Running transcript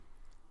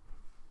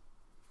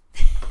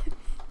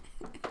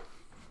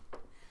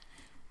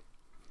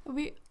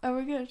Are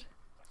we good?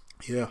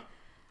 Yeah.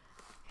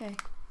 Okay.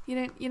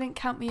 You didn't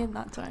count me in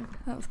that time.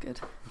 That was good.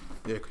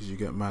 Yeah, because you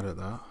get mad at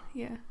that.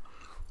 Yeah.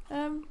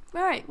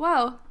 Right.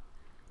 Well,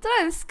 I don't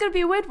know. This is gonna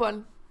be a weird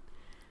one.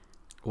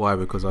 Why?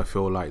 Because I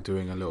feel like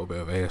doing a little bit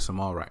of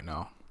ASMR right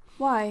now.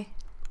 Why?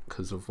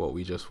 Because of what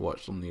we just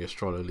watched on the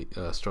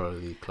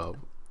Astrology Club.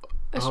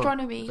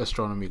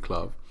 Astronomy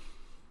Club.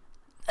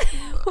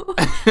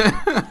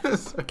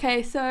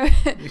 Okay, so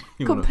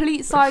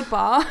complete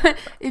sidebar.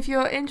 If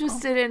you're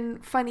interested in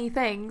funny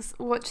things,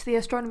 watch the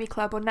Astronomy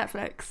Club on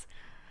Netflix.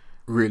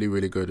 Really,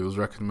 really good. It was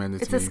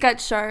recommended to me. It's a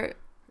sketch show.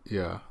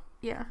 Yeah.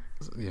 Yeah.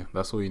 Yeah,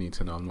 that's all you need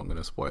to know. I'm not going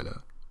to spoil it.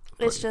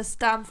 It's just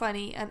damn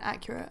funny and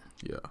accurate.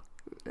 Yeah.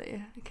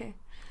 Yeah, okay.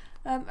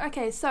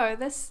 Okay, so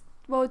this...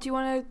 Well, do you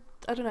want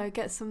to, I don't know,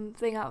 get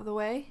something out of the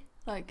way?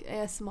 Like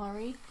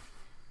ASMR-y?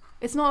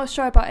 It's not a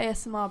show about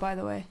ASMR, by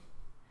the way.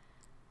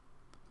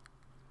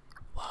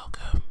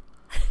 Welcome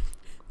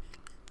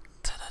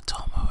to the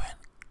Tom Owen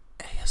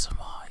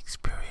ASMR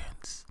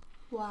experience.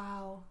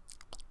 Wow.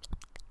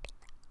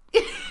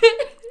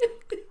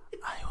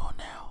 I will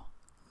now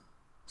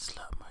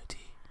slurp my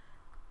tea.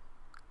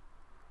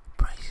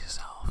 Brace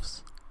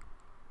yourselves.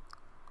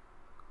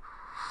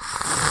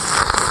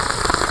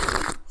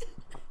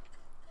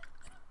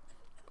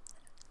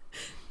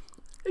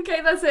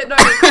 Okay, that's it. No,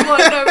 come on,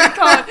 no, we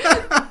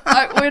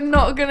can't. We're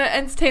not going to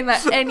entertain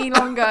that any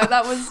longer.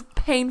 That was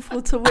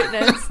painful to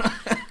witness.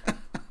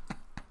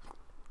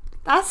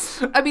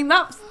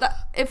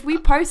 If we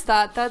post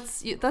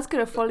that's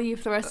going to follow you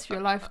for the rest of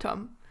your life,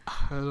 Tom.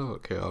 I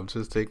don't care. I'm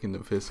just taking the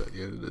piss at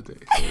the end of the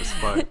day, so it's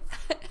fine.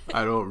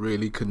 I don't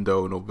really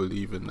condone or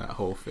believe in that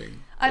whole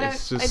thing.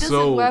 It's just it doesn't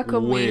so work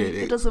on weird.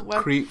 Me. It doesn't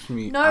work. Creeps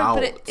me no, out.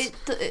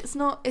 But it's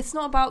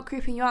not about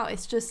creeping you out.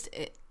 It's just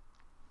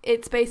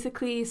it's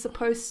basically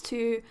supposed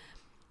to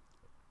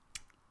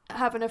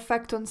have an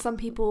effect on some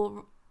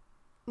people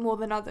more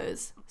than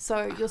others.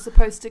 So you're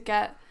supposed to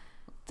get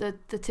the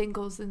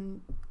tingles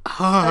and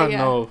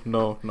yeah.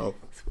 No.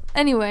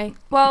 Anyway,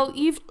 well,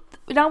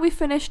 we've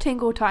finished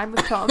tingle time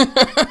with Tom.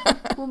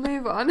 We'll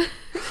move on.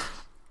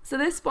 So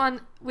this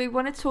one we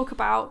want to talk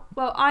about.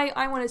 Well,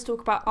 I wanted to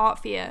talk about art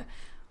fear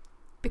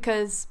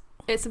because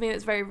it's something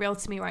that's very real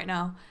to me right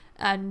now,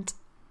 and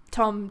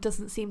Tom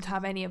doesn't seem to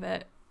have any of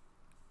it.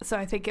 So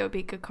I think it would be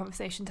a good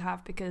conversation to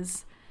have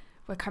because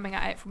we're coming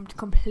at it from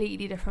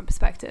completely different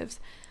perspectives.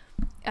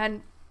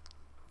 And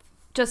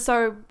just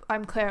so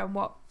I'm clear on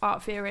what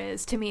art fear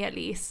is, to me at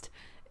least,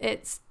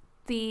 it's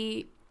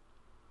the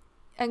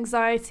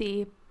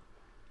anxiety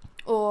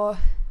or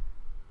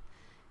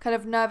kind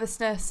of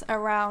nervousness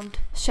around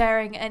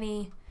sharing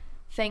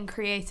anything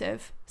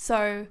creative.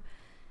 So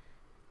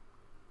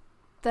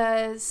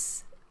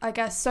there's, I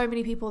guess, so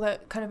many people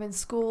that kind of in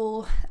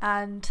school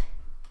and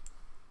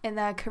in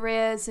their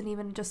careers and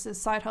even just as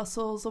side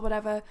hustles or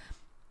whatever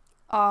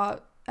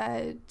are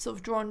sort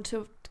of drawn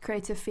to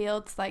creative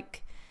fields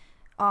like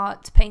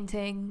art,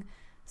 painting,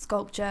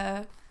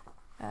 sculpture,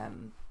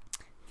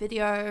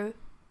 video,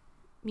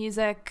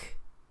 music,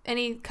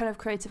 any kind of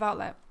creative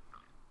outlet,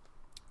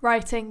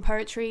 writing,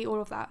 poetry, all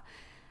of that.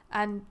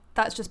 And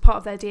that's just part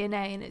of their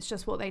DNA and it's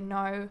just what they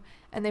know,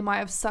 and they might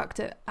have sucked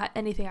at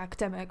anything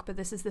academic, but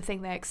this is the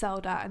thing they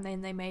excelled at, and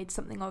then they made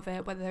something of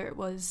it, whether it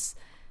was,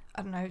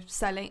 I don't know,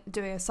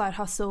 doing a side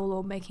hustle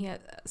or making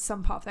it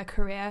some part of their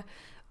career.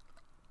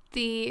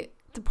 The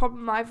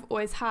problem I've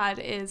always had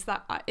is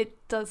that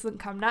it doesn't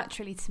come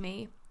naturally to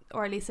me,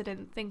 or at least I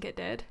didn't think it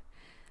did.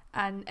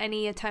 And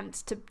any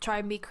attempt to try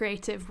and be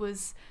creative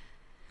was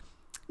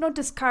not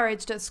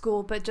discouraged at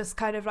school, but just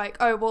kind of like,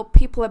 oh, well,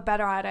 people are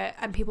better at it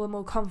and people are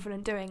more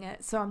confident doing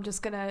it, so I'm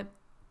just going to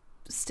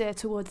steer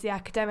towards the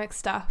academic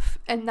stuff.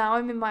 And now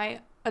I'm in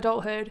my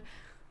adulthood,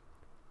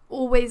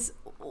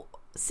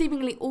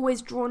 seemingly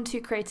always drawn to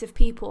creative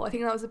people. I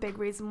think that was a big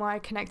reason why I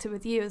connected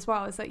with you as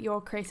well, is that you're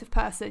a creative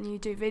person, you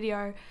do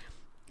video,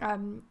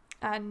 and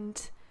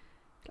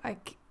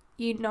like,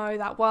 you know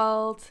that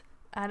world,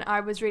 and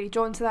I was really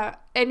drawn to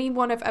that.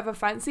 Anyone I've ever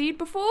fancied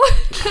before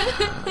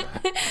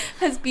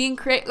has been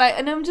like,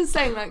 and I'm just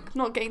saying, like,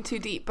 not getting too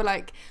deep, but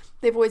like,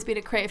 they've always been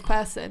a creative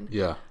person.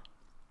 Yeah.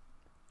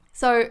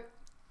 So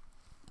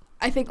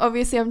I think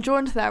obviously I'm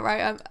drawn to that,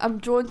 right? I'm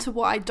drawn to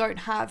what I don't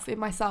have in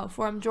myself,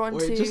 or I'm drawn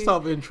to... Just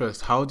out of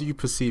interest, how do you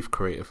perceive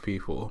creative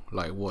people?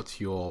 Like, what's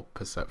your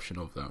perception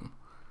of them?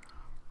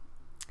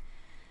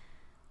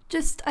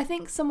 Just, I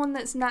think someone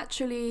that's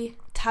naturally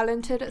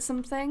talented at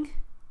something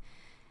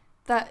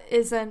that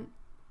isn't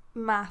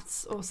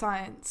maths or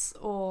science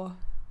or...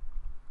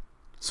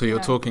 So you're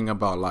talking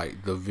about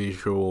like the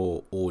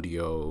visual,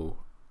 audio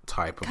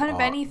type of kind of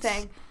arts.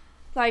 Anything.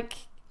 Like...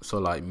 So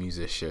like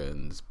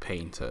musicians,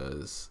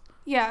 painters...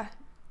 Yeah.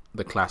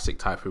 The classic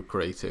type of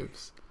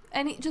creatives.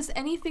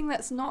 Anything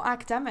that's not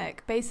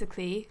academic,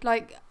 basically.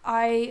 Like,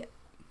 I'm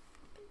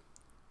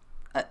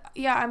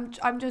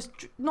just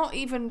not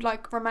even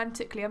like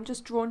romantically. I'm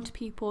just drawn to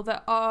people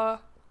that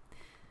are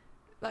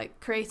like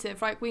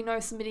creative. Like, we know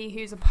somebody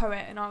who's a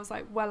poet, and I was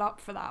like well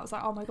up for that. I was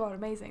like, oh my god,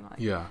 amazing. Like,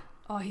 yeah.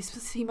 oh,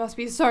 he must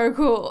be so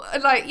cool.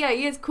 And like, yeah,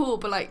 he is cool,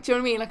 but like, do you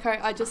know what I mean?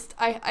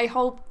 Like, I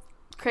hold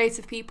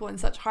creative people in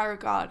such high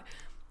regard,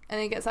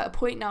 and it gets at a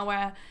point now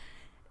where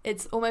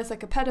it's almost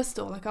like a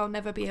pedestal. Like, I'll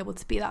never be able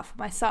to be that for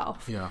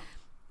myself. Yeah.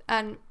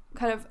 And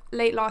kind of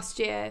late last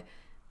year,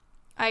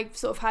 I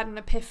sort of had an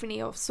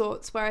epiphany of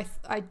sorts where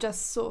I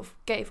just sort of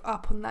gave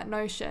up on that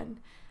notion.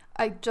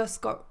 I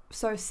just got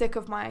so sick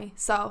of my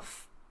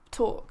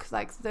self-talk,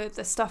 like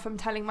the stuff I'm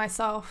telling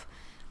myself,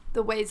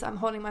 the ways I'm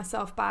holding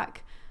myself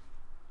back,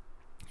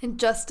 and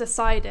just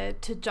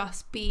decided to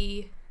just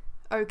be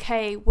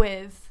okay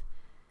with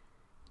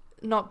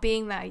not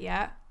being there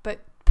yet, but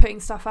putting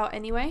stuff out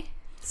anyway.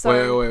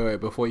 So wait.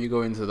 Before you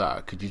go into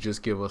that, could you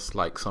just give us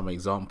like some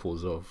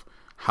examples of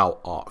how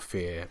art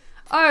fear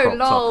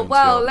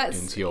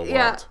into your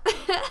world?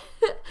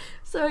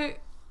 So,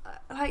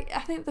 like, I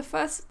think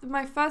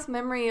my first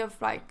memory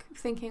of like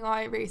thinking, oh,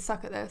 I really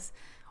suck at this,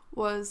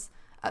 was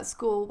at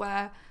school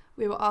where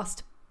we were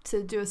asked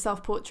to do a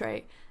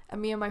self-portrait,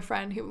 and me and my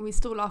friend, who we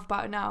still laugh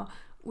about it now,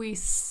 we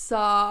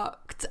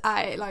sucked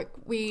at it. Like,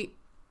 we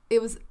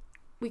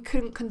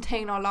couldn't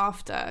contain our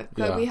laughter.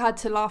 Like, we had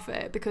to laugh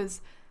at it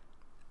because,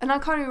 and I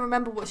can't even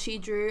remember what she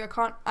drew.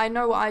 I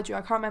know what I drew.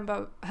 I can't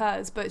remember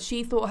hers, but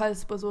she thought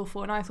hers was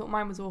awful and I thought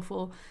mine was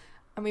awful,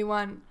 and we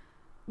weren't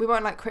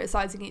like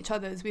criticizing each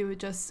other's. We were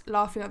just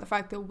laughing at the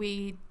fact that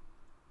we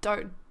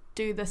don't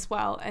do this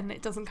well and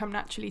it doesn't come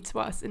naturally to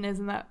us, and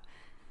isn't that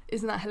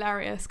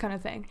hilarious, kind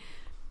of thing.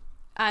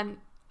 And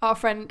our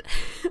friend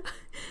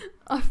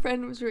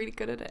was really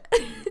good at it,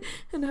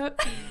 and her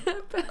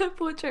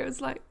portrait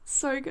was like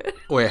so good.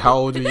 Wait, how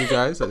old are you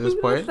guys at this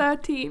point?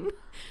 13.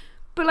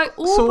 But like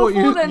all so before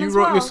you, then you as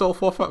wrote well.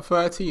 yourself off at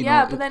 13?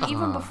 Yeah, but then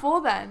even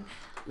before then,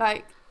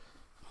 like,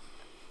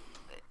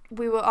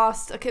 we were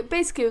asked, okay,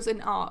 basically it was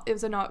an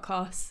art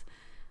class.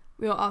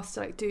 We were asked to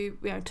like do,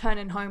 turn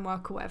in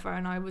homework or whatever,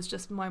 and mine was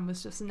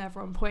just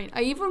never on point.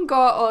 I even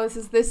got,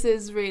 this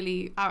is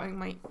really outing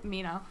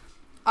me now.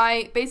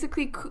 I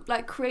basically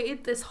like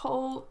created this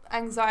whole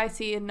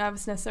anxiety and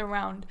nervousness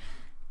around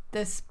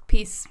this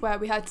piece where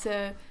we had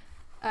to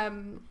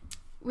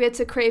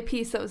create a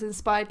piece that was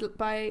inspired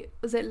by,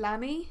 was it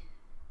Lammy?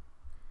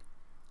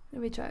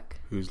 Let me check.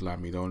 Who's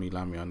Lammy? The only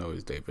Lammy I know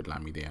is David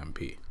Lammy, the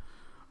MP.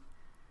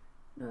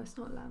 No, it's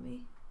not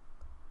Lammy.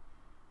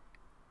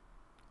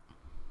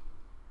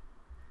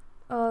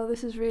 Oh,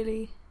 this is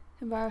really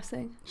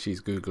embarrassing. She's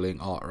Googling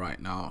art right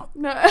now.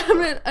 No, I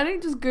mean, I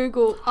didn't just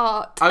Google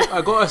art.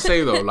 I gotta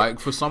say though, like,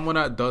 for someone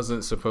that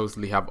doesn't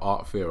supposedly have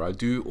art fear, I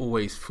do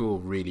always feel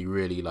really,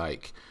 really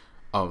like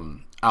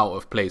out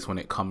of place when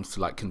it comes to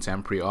like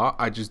contemporary art.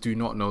 I just do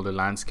not know the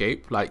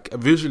landscape. Like,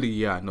 visually,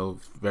 yeah, I know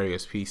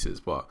various pieces,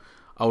 but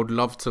I would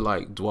love to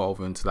like delve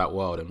into that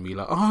world and be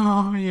like,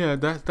 oh yeah,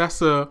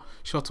 that's a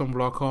shot on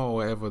block or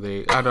whatever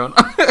I don't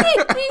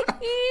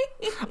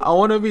I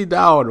want to be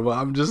down, but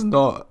I'm just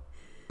not.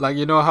 Like,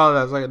 you know how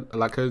there's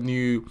like a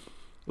new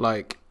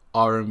like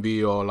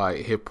R&B or like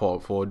hip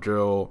hop or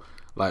drill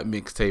like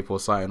mixtape or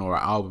something, or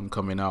an album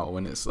coming out,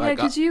 when it's like,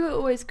 because you were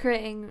always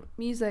creating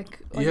music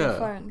on your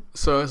phone.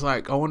 So it's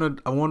like I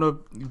wanna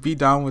be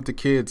down with the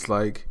kids,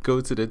 like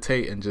go to the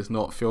Tate and just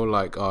not feel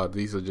like,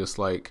 these are just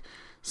like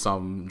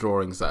some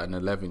drawings that an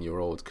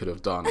 11-year-old could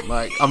have done.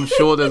 Like, I'm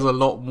sure there's a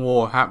lot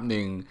more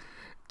happening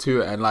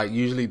to it, and like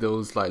usually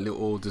those like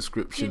little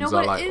descriptions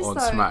are like on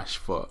Smash,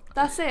 but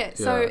that's it.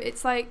 Yeah. So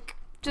it's like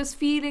just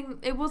feeling,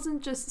 it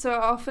wasn't just, so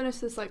I'll finish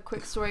this like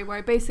quick story where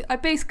I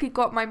basically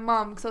got my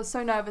mum, because I was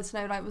so nervous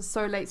and it was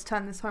so late to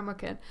turn this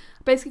homework in,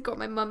 I basically got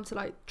my mum to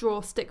like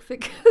draw stick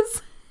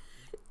figures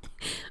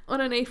on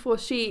an A4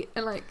 sheet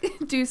and like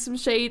do some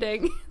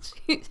shading.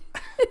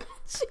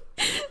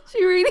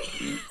 she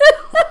really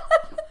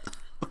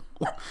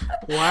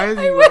why is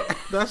he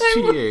that's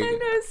cheating. I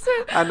know, so,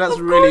 and that's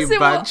really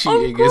bad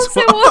cheating as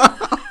well.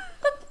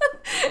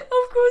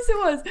 Of course it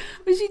was.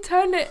 But she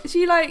turned it,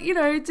 she like,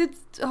 did,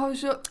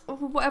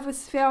 whatever,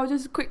 Sophia, I'll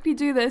just quickly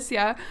do this,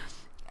 yeah.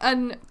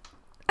 And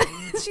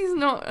she's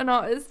not an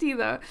artist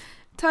either.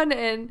 Turned it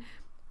in.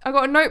 I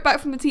got a note back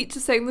from the teacher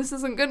saying this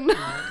isn't good enough.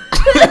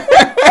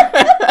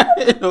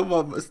 Your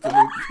mum must have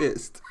been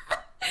pissed.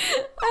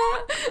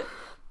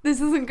 This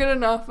isn't good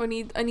enough. I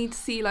need to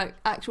see like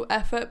actual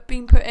effort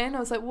being put in. I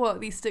was like, what?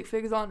 These stick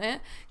figures aren't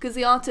it? Because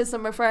the artist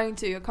I'm referring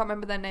to, I can't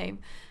remember their name,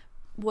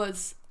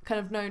 was kind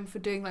of known for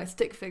doing like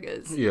stick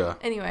figures. Yeah.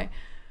 Anyway,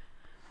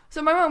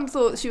 so my mum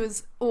thought she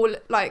was all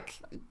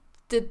like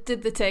did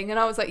the thing, and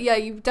I was like, yeah,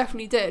 you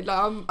definitely did.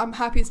 Like, I'm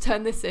happy to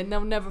turn this in.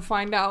 They'll never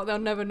find out. They'll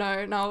never know.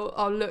 And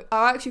I'll look.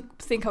 I actually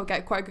think I'll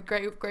get quite a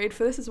good grade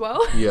for this as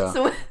well. Yeah.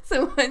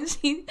 So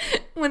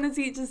when the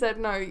teacher said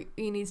no,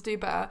 you need to do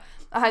better,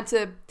 I had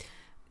to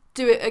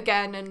do it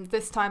again, and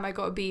this time I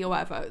got a B or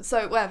whatever.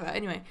 So whatever.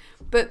 Anyway,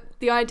 but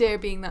the idea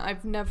being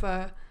that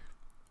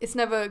it's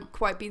never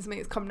quite been something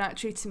that's come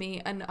naturally to me,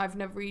 and I've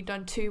never really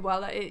done too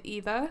well at it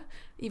either,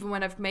 even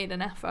when I've made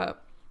an effort.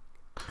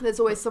 There's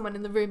always someone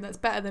in the room that's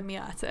better than me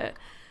at it.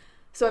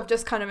 So I've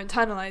just kind of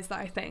internalized that,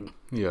 I think.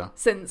 Yeah.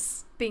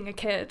 Since being a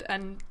kid,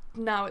 and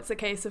now it's a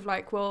case of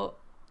like, well,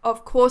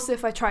 of course,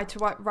 if I try to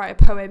write a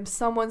poem,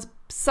 someone's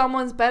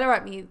better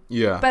at me.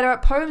 Yeah. Better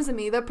at poems than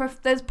me.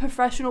 There's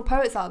professional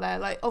poets out there.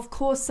 Like, of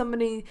course,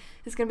 somebody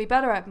is going to be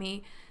better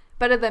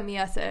than me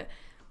at it.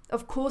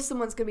 Of course,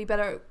 someone's going to be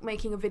better at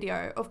making a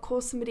video. Of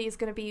course, somebody is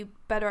going to be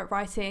better at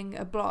writing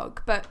a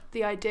blog. But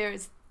the idea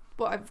is,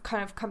 what I've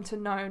kind of come to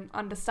know and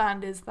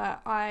understand is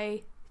that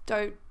I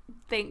don't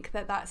think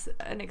that that's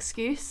an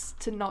excuse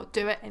to not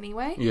do it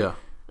anyway. Yeah.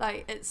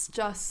 Like, it's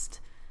just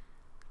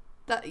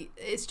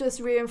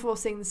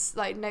reinforcing this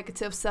like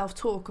negative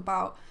self-talk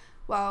about,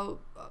 well,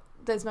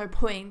 there's no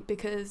point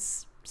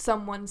because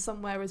someone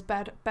somewhere is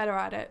better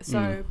at it,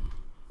 so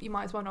you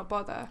might as well not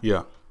bother.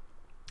 Yeah.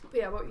 But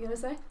yeah, what were you gonna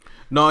say?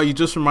 No, you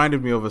just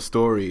reminded me of a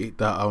story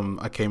that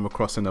I came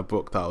across in a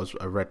book that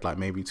I read like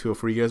maybe 2 or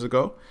 3 years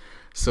ago.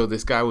 So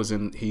this guy was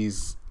in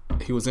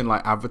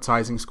like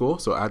advertising school,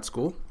 so ad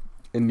school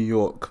in New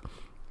York,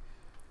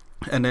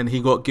 and then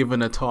he got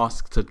given a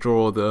task to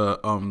draw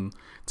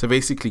to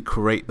basically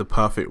create the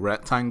perfect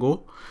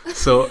rectangle.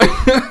 So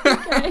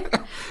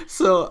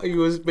so he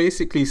was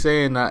basically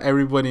saying that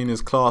everybody in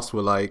his class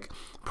were like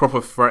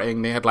proper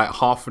fretting. They had like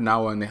half an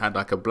hour and they had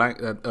like a blank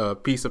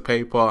piece of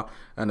paper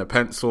and a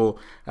pencil,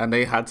 and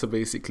they had to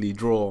basically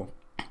draw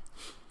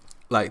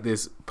like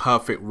this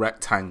perfect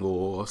rectangle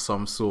or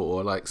some sort,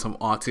 or like some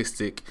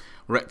artistic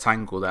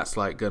rectangle that's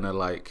like gonna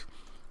like,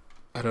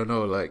 I don't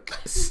know, like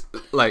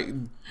like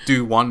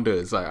do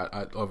wonders. Like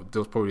there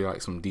was probably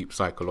like some deep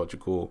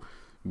psychological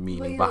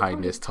meaning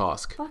behind this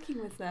task.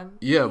 Fucking with them.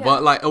 Yeah,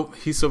 but like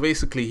he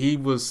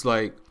was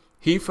like,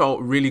 he felt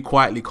really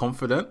quietly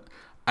confident,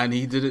 and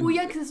he didn't. Well,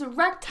 yeah, because it's a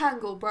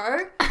rectangle,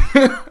 bro.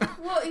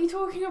 What are you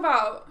talking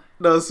about?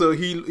 No, so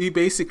he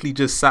basically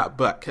just sat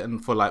back,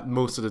 and for like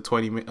most of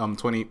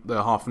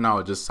the half an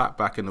hour, just sat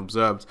back and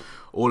observed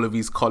all of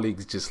his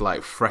colleagues just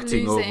like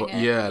fretting Losing over,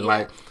 it.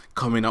 like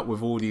coming up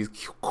with all these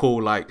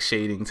cool like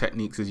shading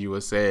techniques, as you were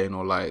saying,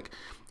 or like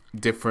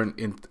different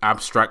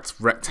abstract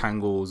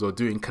rectangles, or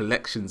doing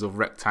collections of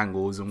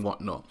rectangles and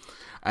whatnot.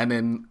 And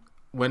then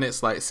when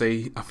it's like,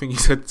 say, I think he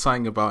said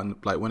something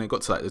about like when it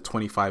got to like the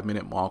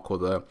 25-minute mark, or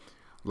the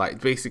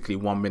like basically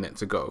 1 minute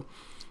to go,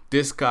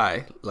 this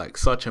guy, like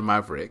such a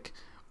maverick,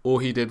 all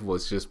he did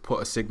was just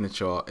put a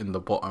signature in the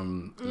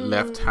bottom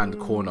left hand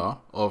corner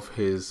of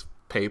his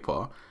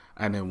paper,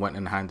 and then went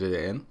and handed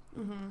it in.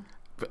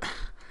 But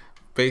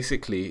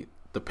basically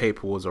the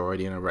paper was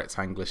already in a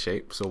rectangular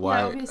shape, so why?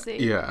 Yeah,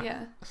 obviously.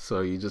 Yeah.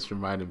 So you just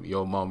reminded me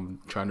your mum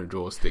trying to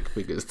draw stick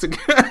figures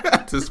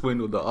to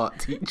swindle the art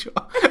teacher.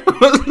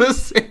 Was the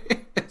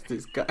same as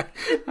this guy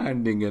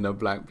handing in a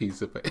blank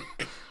piece of paper.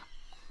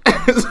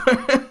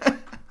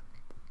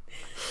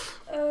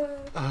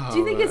 Do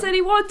you think it's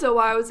any wonder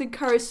why I was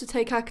encouraged to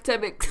take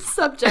academic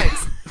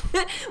subjects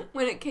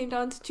when it came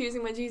down to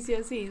choosing my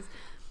GCSEs?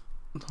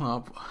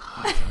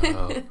 I don't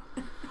know.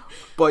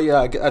 But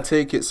yeah, I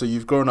take it. So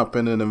you've grown up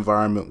in an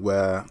environment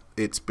where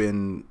it's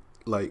been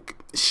like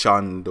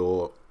shunned,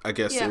 or I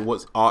guess it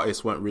was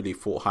artists weren't really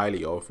thought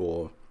highly of,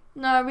 or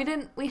no, we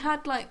didn't. We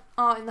had like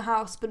art in the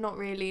house, but not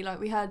really. Like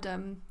we had a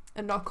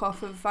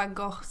knockoff of Van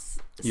Gogh's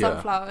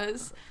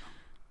Sunflowers.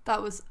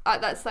 That was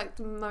that's like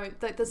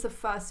that's the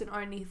first and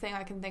only thing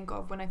I can think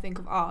of when I think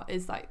of art,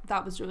 is like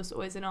that was just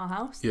always in our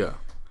house. Yeah.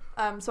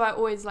 So I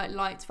always like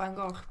liked Van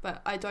Gogh,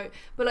 but I don't.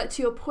 But like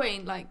to your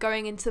point, like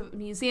going into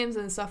museums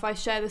and stuff, I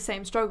share the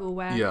same struggle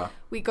where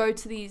we go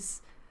to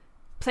these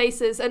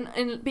places,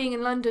 and being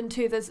in London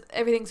too,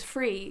 everything's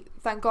free,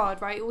 thank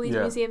God, right? All these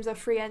museums are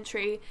free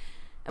entry,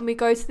 and we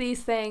go to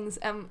these things,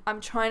 and I'm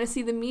trying to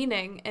see the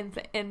meaning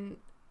in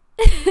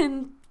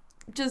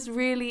just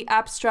really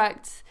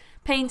abstract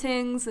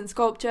paintings and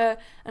sculpture,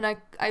 and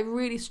I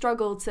really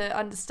struggle to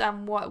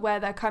understand where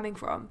they're coming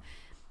from,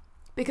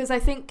 because I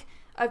think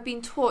I've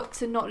been taught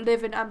to not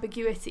live in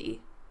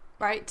ambiguity,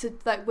 right? To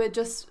like, we're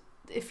just,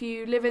 if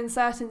you live in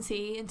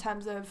certainty in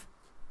terms of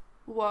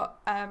what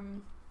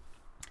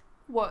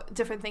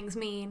different things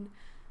mean,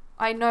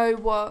 I know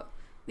what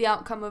the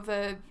outcome of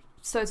a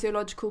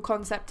sociological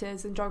concept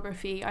is in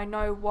geography. I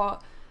know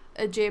what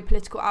a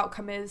geopolitical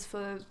outcome is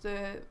for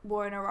the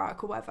war in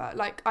Iraq or whatever.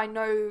 Like, I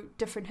know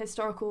different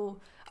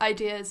historical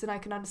ideas and I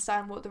can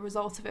understand what the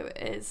result of it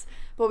is.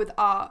 But with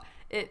art,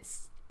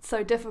 it's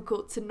so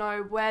difficult to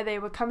know where they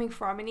were coming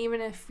from, and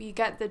even if you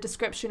get the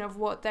description of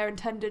what their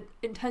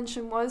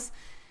intention was,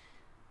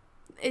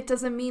 it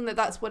doesn't mean that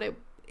that's what it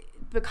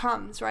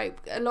becomes, right?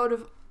 A lot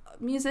of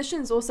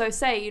musicians also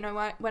say, you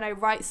know, when I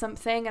write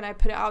something and I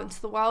put it out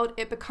into the world,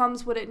 it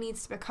becomes what it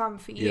needs to become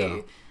for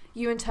you.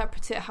 You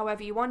interpret it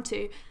however you want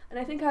to, and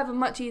I think I have a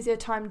much easier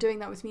time doing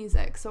that with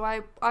music. So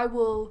I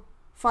will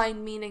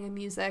find meaning in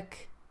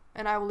music,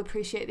 and I will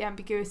appreciate the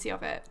ambiguity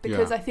of it,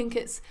 because I think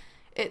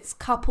it's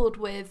coupled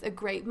with a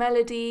great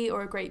melody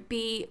or a great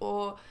beat,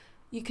 or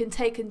you can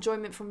take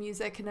enjoyment from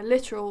music in a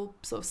literal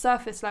sort of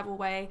surface level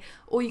way,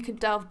 or you can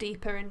delve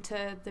deeper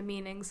into the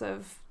meanings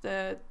of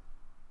the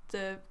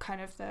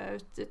kind of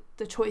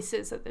the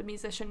choices that the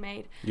musician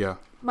made.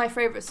 My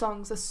favorite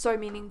songs are so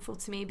meaningful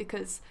to me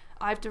because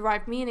I've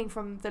derived meaning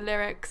from the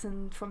lyrics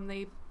and from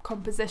the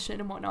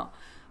composition and whatnot.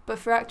 But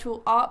for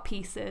actual art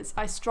pieces,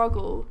 I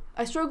struggle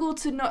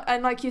to not,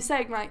 and like you're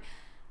saying, like,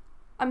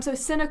 I'm so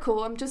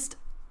cynical. I'm just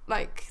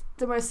like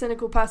the most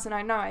cynical person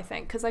I know, I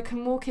think, because I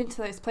can walk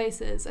into those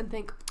places and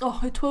think, oh,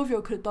 a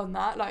 12-year-old could have done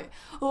that, like,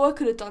 oh, I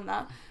could have done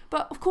that,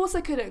 but of course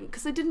I couldn't,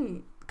 because I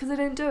didn't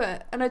do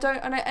it, and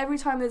every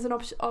time there's an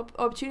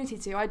opportunity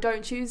to, I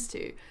don't choose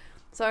to.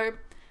 So,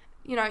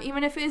 you know,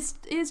 even if it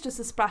is just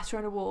a splatter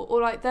on a wall,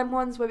 or like them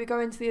ones where we go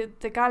into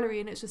the gallery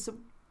and it's just a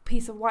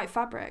piece of white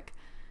fabric,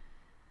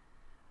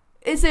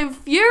 it's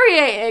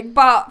infuriating,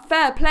 but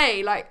fair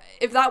play. Like,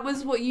 if that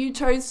was what you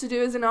chose to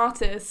do as an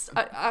artist,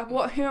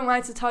 who am I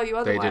to tell you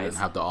otherwise? They didn't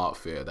have the art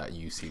fear that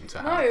you seem to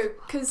have. No,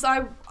 because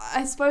I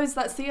suppose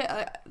that's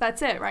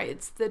it, right?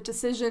 It's the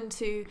decision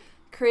to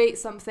create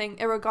something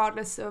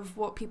irregardless of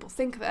what people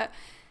think of it.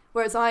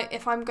 Whereas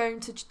if I'm going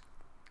to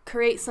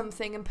create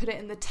something and put it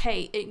in the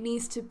Tate, it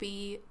needs to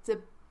be the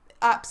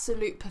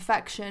absolute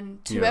perfection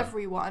to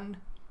everyone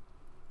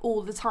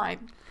all the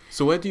time.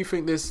 So where do you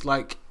think this,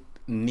 like,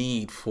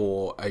 need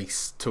for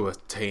to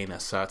attain a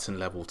certain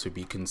level to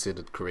be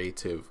considered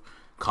creative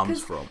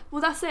comes from?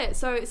 Well, that's it.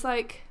 So it's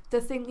like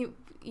the thing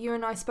you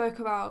and I spoke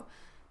about,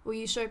 where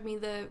you showed me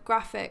the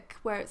graphic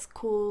where it's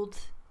called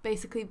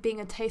basically being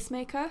a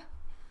tastemaker.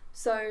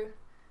 So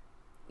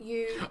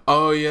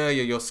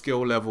your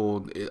skill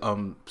level,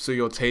 so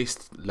your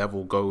taste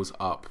level goes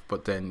up,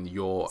 but then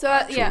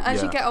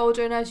as you get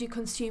older and as you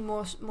consume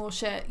more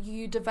shit,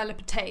 you develop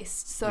a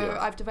taste. So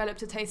I've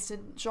developed a taste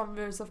in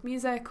genres of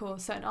music or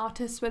certain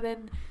artists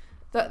within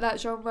that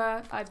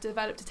genre. I've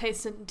developed a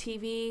taste in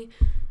TV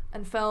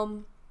and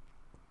film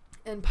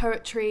and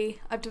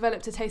poetry. I've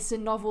developed a taste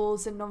in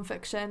novels and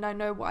non-fiction. I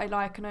know what I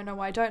like and I know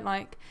what I don't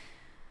like.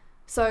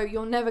 So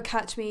you'll never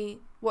catch me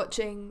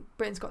watching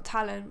Britain's Got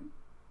Talent.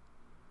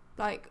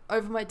 Like,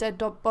 over my dead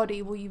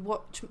body, will you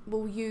it's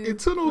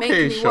an okay make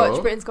me show.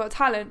 Watch Britain's Got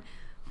Talent?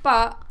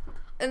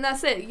 And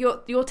that's it.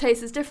 Your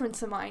taste is different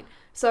to mine,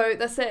 so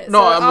that's it.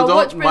 No,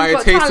 so my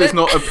taste is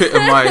not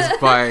epitomized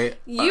by.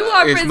 You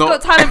are Britain's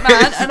Got Talent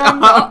man, and I'm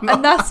not,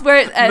 and that's where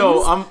it ends.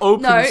 No, I'm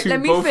open to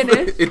let me both.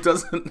 finish. It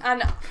doesn't.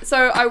 And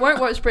so I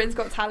won't watch Britain's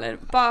Got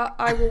Talent, but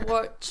I will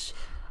watch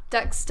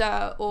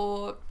Dexter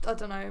or I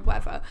don't know,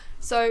 whatever.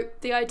 So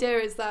the idea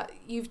is that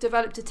you've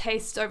developed a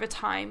taste over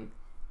time.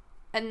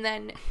 And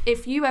then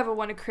if you ever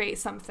want to create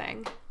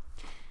something,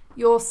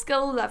 your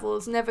skill level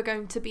is never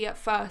going to be at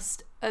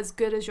first as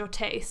good as your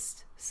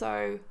taste.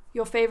 So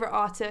your favourite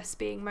artist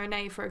being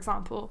Monet, for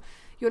example,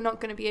 you're not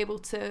going to be able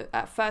to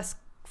at first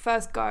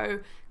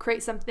go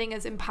create something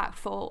as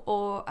impactful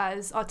or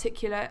as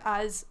articulate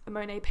as a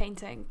Monet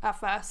painting at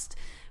first.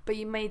 But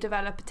you may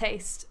develop a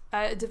taste.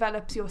 It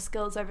develops your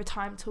skills over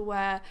time to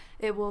where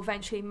it will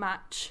eventually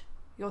match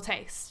your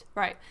taste,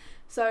 right?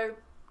 So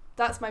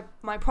that's my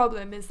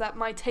problem, is that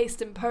my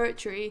taste in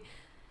poetry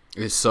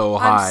is so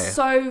high. I'm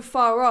so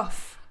far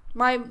off.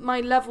 My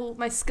level,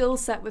 my skill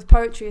set with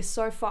poetry is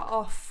so far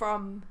off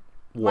from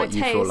what my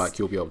you taste. feel like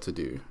you'll be able to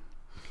do.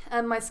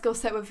 And my skill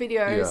set with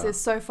videos is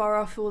so far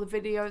off all the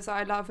videos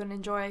I love and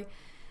enjoy.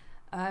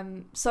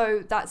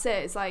 So that's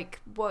it. It's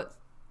like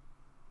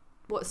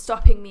what's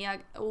stopping me,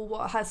 or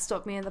what has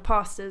stopped me in the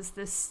past, is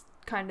this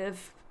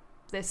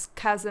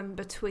chasm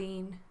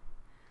between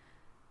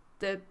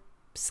the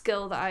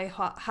skill that I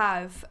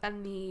have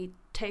and the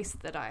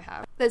taste that I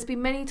have. There's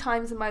been many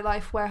times in my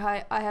life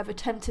where I have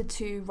attempted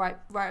to write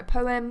a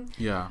poem,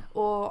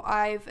 or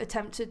I've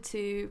attempted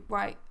to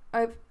write.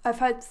 I've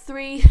had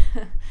 3.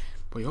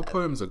 But your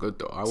poems are good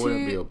though. I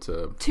wouldn't be able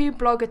to. 2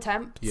 blog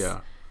attempts.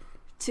 Yeah.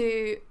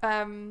 So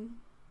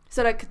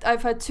like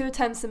I've had 2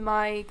 attempts in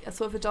my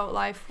sort of adult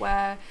life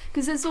where,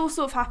 because it's all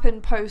sort of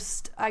happened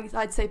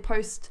I'd say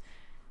post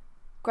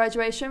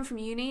graduation from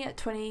uni at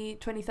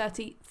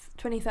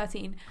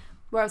 2013,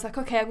 where I was like,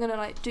 okay, I'm gonna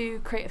like do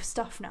creative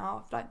stuff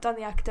now. I've like done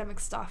the academic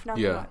stuff, now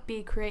I'm gonna like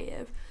be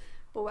creative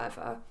or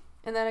whatever.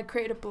 And then I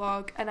created a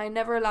blog, and I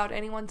never allowed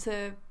anyone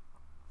to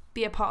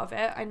be a part of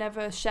it. I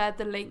never shared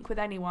the link with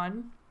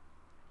anyone.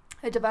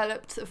 I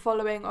developed a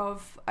following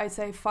of, I'd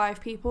say,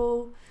 5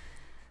 people,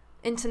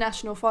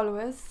 international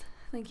followers,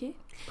 thank you,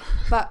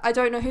 but I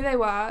don't know who they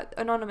were,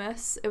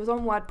 anonymous. It was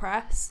on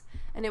WordPress,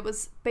 and it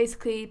was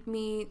basically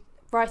me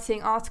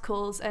writing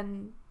articles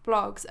and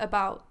blogs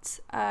about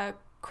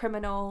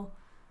criminal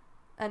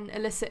and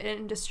illicit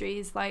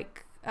industries,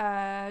 like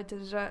the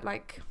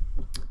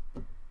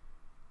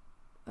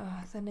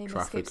name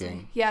escapes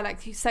me. Yeah, like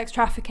sex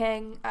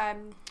trafficking,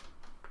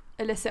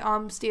 illicit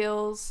arms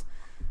deals.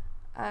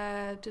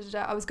 I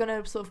was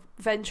gonna sort of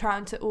venture out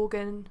into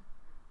organ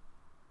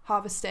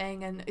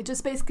harvesting and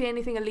just basically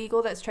anything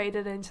illegal that's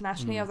traded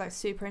internationally. I was like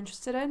super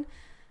interested in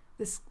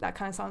that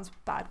kind of sounds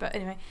bad, but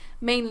anyway,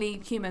 mainly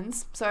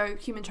humans. So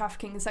human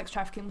trafficking and sex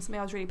trafficking was something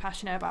I was really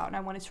passionate about and I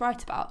wanted to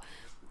write about.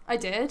 I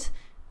did,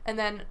 and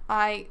then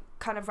I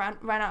kind of ran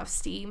out of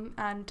steam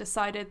and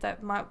decided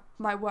that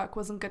my work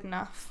wasn't good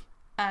enough,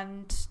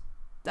 and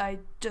I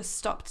just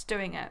stopped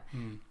doing it.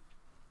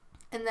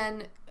 And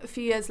then a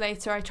few years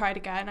later I tried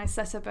again. I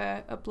set up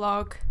a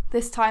blog.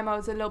 This time I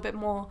was a little bit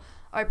more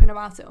open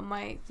about it on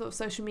my sort of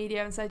social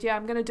media and said, yeah,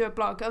 I'm going to do a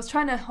blog. I was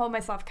trying to hold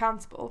myself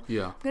accountable.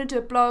 Yeah. I'm going to do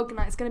a blog and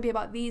like, it's going to be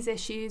about these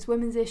issues,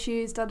 women's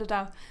issues,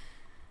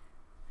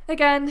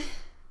 Again,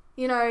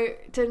 you know,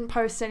 didn't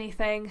post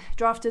anything,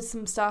 drafted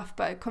some stuff,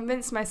 but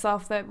convinced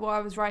myself that what I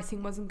was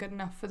writing wasn't good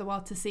enough for the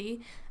world to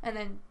see, and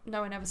then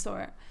no one ever saw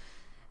it.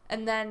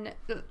 And then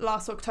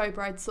last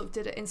October, I sort of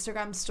did an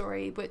Instagram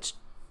story, which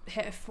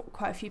hit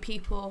quite a few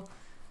people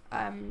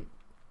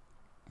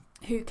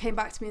who came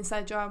back to me and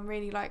said, Joe, I'm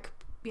really like,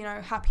 you know,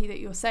 happy that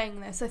you're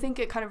saying this. I think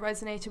it kind of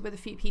resonated with a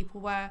few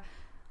people where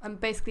I'm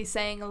basically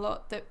saying a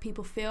lot that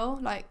people feel,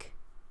 like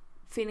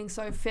feeling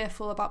so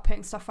fearful about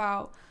putting stuff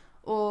out,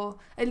 or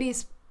at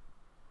least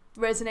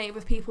resonate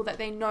with people that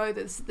they know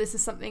that this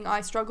is something I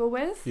struggle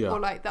with, or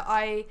like that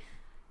I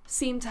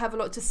seem to have a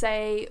lot to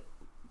say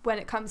when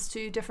it comes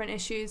to different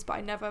issues,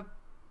 but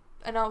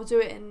I'll do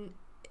it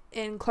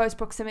in close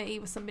proximity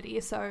with somebody,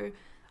 so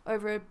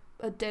over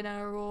a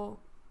dinner or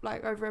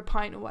like over a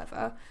pint or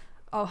whatever,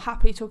 I'll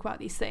happily talk about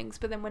these things.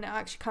 But then when it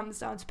actually comes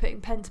down to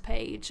putting pen to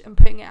page and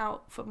putting it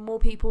out for more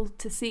people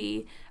to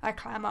see, I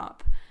clam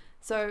up.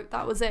 So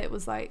that was it. It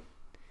was like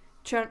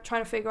trying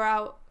to figure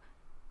out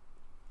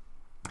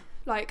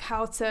like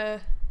how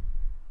to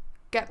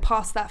get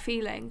past that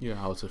feeling. Yeah,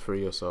 how to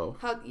free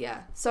yourself.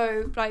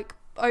 So like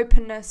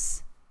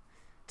openness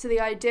to the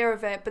idea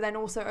of it, but then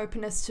also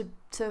openness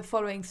to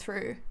following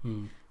through.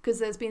 Because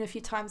there's been a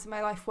few times in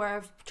my life where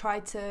I've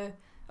tried to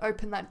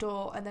open that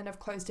door and then I've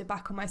closed it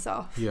back on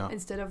myself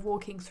instead of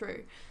walking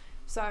through.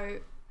 So,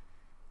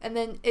 and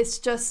then it's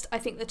just, I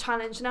think the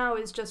challenge now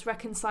is just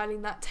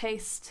reconciling that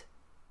taste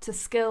to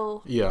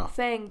skill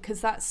thing, because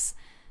that's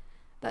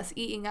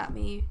eating at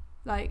me.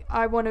 Like,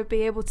 I want to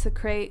be able to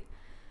create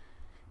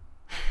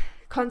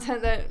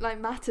content that like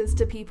matters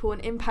to people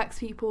and impacts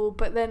people,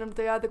 but then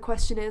the other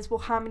question is, well,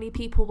 how many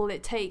people will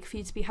it take for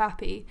you to be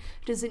happy?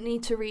 Does it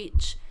need to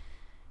reach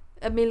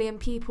 1 million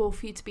people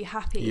for you to be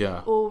happy,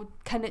 or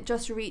can it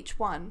just reach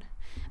one?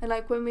 And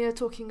like when we were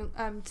talking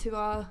to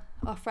our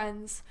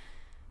friends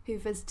who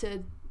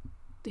visited,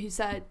 who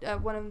said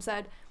one of them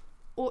said,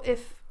 or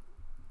if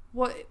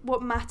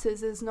what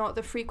matters is not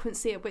the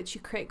frequency at which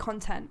you create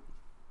content.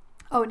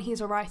 Oh, and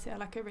he's a writer,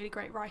 like a really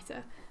great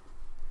writer,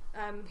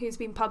 who's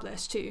been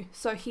published too.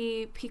 So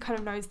he kind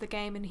of knows the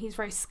game and he's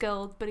very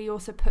skilled, but he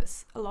also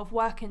puts a lot of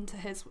work into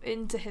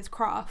his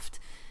craft,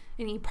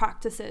 and he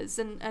practices.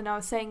 And I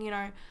was saying, you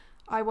know,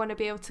 I want to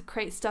be able to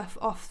create stuff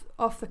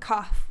off the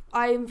cuff.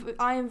 I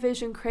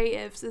envision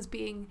creatives as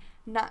being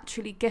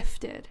naturally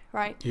gifted,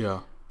 right?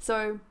 Yeah.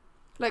 So,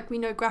 like, we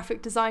know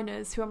graphic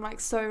designers who I'm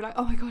like, so like,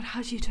 oh my God,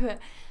 how do you do it?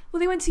 Well,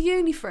 they went to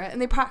uni for it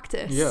and they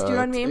practiced. Yeah, do you know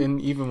what I mean? And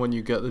even when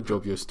you get the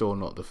job, you're still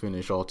not the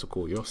finished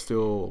article. You're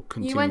still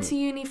continuing. You went to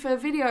uni for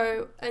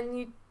video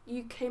and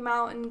you came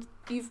out and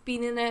you've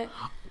been in it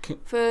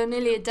for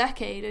nearly a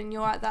decade, and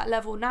you're at that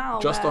level now.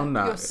 Just on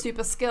that, you're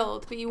super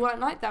skilled, but you weren't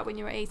like that when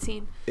you were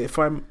 18. If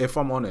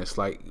I'm honest,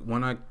 like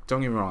don't get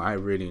me wrong, I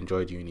really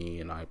enjoyed uni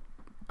and I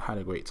had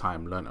a great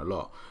time, learned a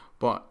lot.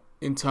 But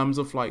in terms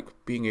of like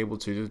being able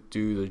to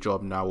do the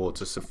job now, or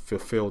to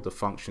fulfill the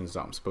functions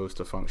that I'm supposed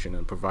to function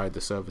and provide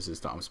the services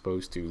that I'm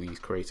supposed to, these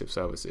creative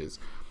services,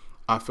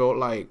 I felt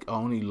like I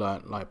only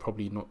learned like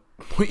probably not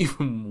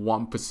even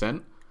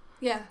 1%.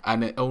 Yeah.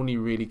 And it only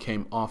really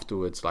came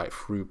afterwards, like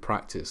through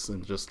practice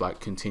and just like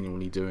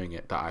continually doing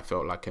it, that I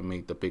felt like I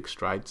made the big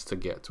strides to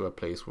get to a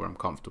place where I'm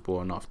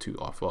comfortable enough to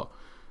offer.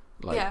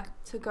 Like,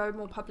 to go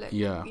more public.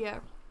 Yeah.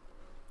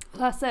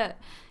 That's it.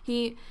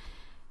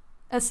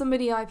 As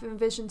somebody I've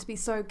envisioned to be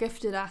so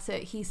gifted at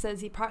it, he says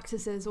he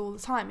practices all the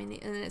time, and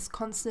it's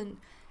constant,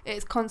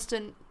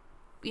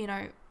 you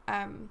know,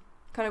 kind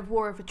of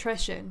war of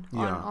attrition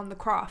on the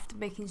craft,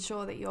 making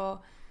sure that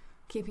you're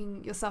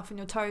keeping yourself on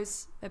your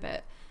toes a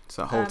bit. It's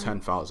a whole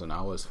 10,000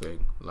 hours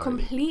thing. Like,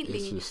 completely.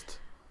 It's just...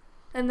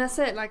 And that's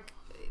it. Like,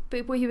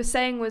 but what he was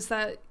saying was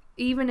that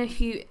even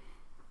if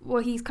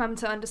what he's come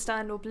to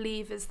understand or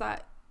believe is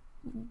that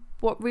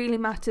what really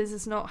matters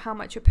is not how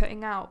much you're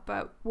putting out,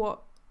 but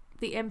what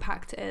the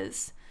impact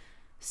is.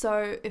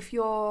 So if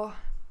you're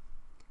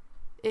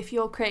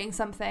creating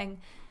something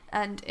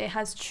and it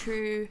has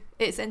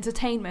it's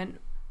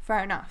entertainment,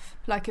 fair enough.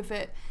 Like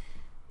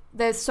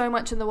there's so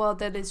much in the world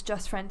that is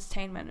just for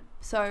entertainment.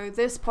 So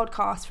this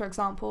podcast, for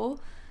example,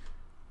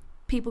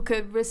 people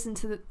could listen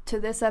to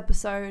this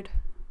episode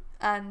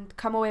and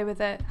come away with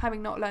it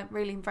having not learnt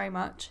really very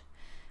much,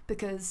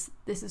 because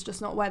this is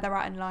just not where they're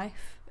at in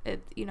life.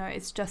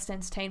 It's just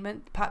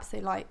entertainment. Perhaps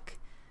they like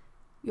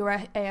your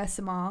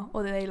ASMR,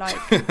 or they like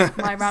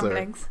my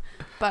ramblings,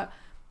 but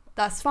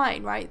that's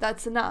fine, right?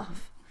 That's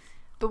enough.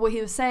 But what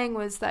he was saying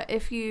was that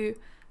if you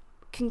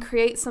can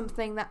create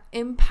something that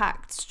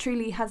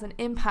truly has an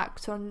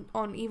impact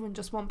on even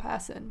just one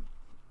person,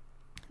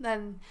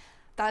 then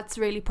that's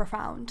really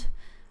profound.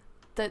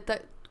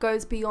 That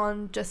goes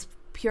beyond just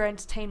pure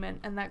entertainment,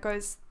 and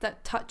that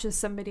touches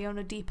somebody on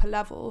a deeper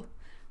level.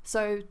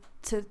 So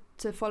to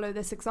follow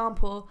this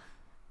example,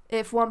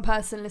 if one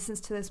person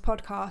listens to this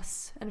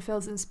podcast and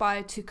feels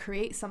inspired to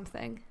create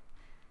something,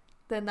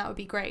 then that would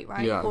be great,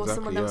 right? Yeah, or exactly,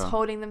 someone that's yeah.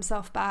 holding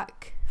themselves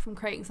back from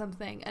creating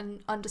something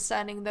and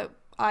understanding that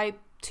I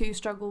too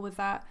struggle with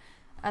that,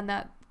 and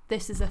that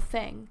this is a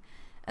thing,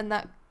 and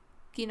that,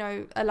 you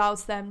know,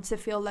 allows them to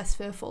feel less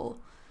fearful.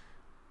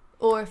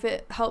 Or if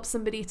it helps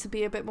somebody to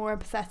be a bit more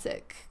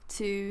empathetic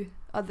to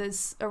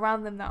others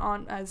around them that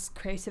aren't as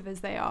creative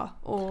as they are,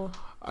 or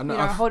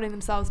holding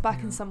themselves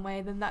back in some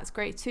way, then that's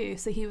great too.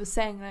 So he was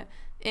saying that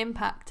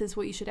impact is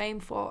what you should aim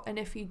for, and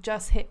if you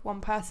just hit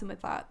one person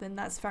with that, then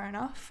that's fair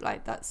enough.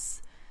 Like that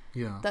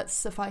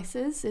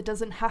suffices. It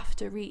doesn't have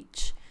to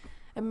reach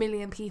 1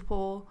 million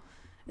people.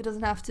 It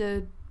doesn't have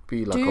to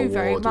be like do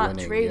very much,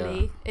 winning,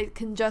 really. It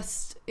can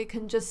just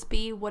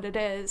be what it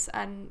is,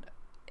 and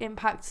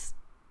impact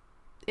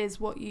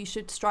is what you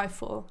should strive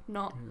for,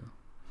 not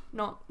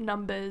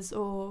numbers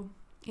or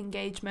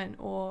engagement,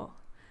 or do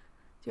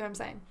you know what I'm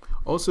saying?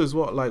 Also as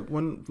well, like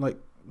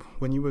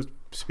when you were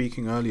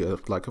speaking earlier,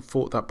 like a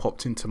thought that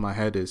popped into my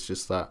head is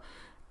just that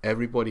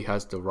everybody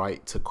has the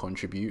right to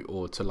contribute,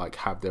 or to like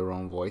have their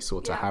own voice,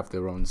 or to have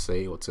their own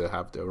say, or to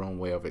have their own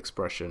way of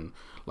expression.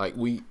 Like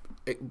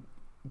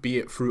be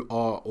it through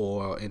art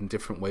or in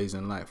different ways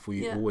in life,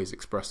 we always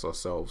express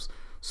ourselves.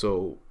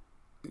 So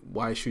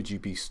why should you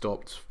be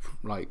stopped?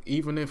 Like,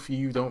 even if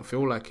you don't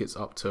feel like it's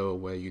up to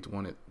where you'd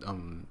want it,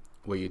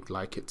 where you'd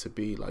like it to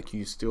be, like,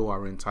 you still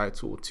are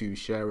entitled to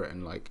share it.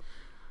 And like,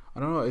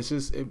 I don't know, it's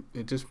just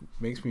it just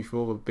makes me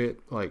feel a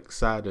bit like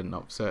sad and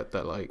upset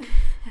that like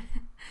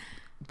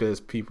there's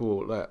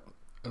people that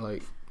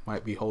like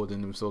might be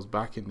holding themselves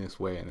back in this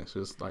way, and it's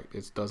just like,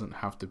 it doesn't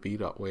have to be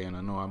that way. And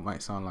I know I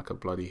might sound like a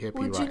bloody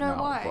hippie right now,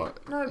 why?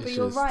 but no, but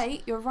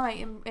you're right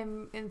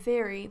in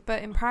theory,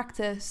 but in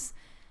practice,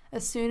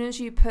 as soon as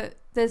you put,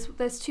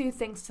 there's two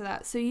things to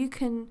that. So you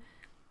can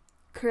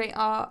create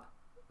art,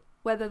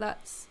 whether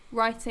that's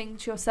writing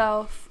to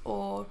yourself,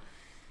 or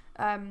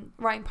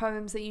writing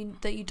poems that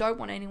you don't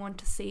want anyone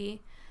to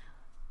see,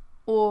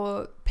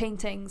 or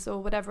paintings,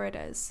 or whatever it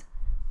is.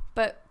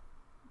 But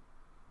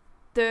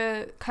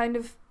the kind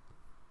of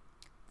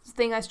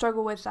thing I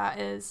struggle with that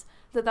is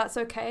that that's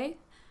okay,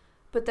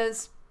 but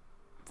there's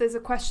a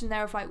question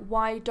there of like,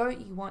 why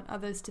don't you want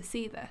others to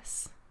see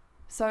this?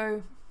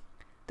 So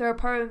there are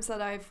poems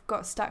that I've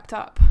got stacked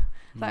up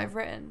that I've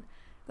written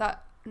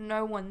that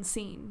no one's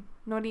seen,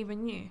 not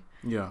even you.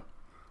 Yeah.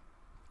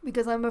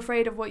 Because I'm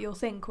afraid of what you'll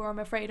think, or I'm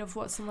afraid of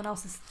what someone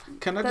else is.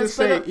 Can I just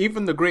say,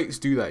 even the greats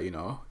do that, you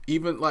know?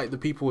 Even like the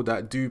people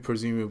that do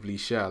presumably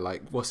share,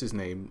 like, what's his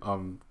name?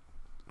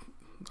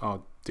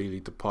 Our dearly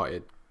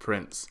departed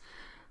Prince,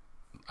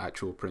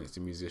 actual Prince,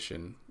 the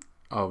musician.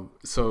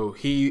 So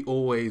he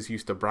always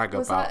used to brag about.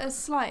 Was that a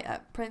slight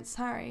at Prince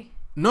Harry?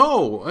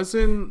 No, as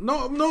in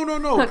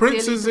no.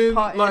 Prince is in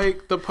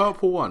like the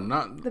purple one,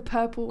 not the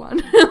purple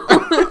one.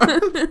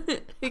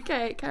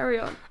 Okay, carry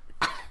on.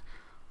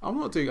 I'm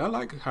not doing. I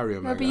like Harry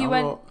and Meghan.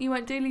 But you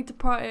went dearly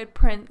departed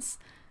Prince.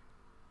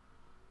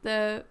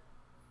 The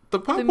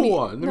purple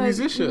one, the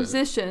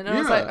musician. And I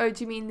was like, oh,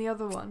 do you mean the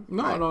other one?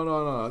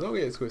 No, don't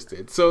get it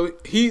twisted. So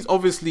he's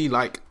obviously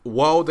like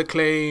world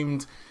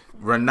acclaimed,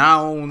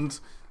 renowned,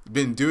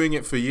 been doing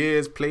it for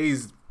years,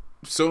 plays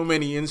so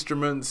many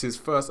instruments. His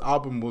first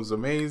album was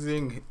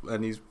amazing,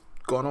 and he's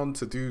gone on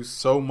to do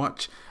so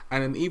much.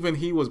 And then even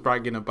he was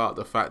bragging about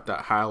the fact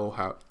that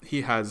how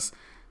he has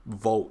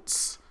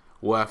vaults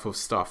worth of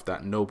stuff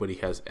that nobody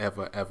has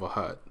ever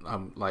heard,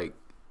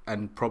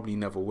 and probably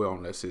never will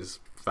unless his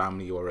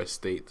family or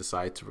estate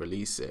decide to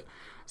release it.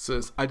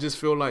 So I just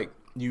feel like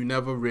you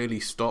never really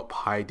stop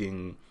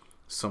hiding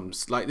some,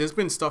 like, there's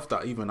been stuff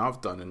that even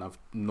I've done and I've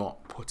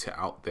not put it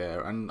out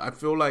there. And I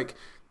feel like,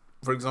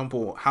 for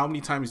example, how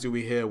many times do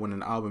we hear when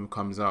an album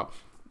comes out,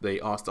 they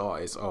ask the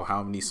artist, oh,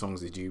 how many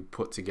songs did you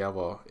put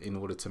together in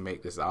order to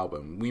make this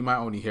album? We might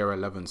only hear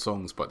 11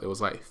 songs, but there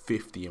was like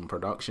 50 in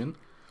production.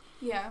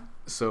 Yeah.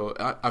 So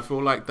I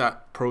feel like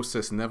that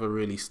process never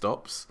really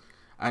stops.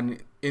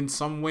 And in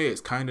some way,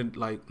 it's kind of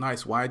like,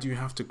 nice. Why do you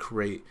have to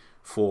create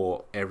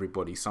for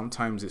everybody?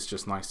 Sometimes it's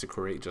just nice to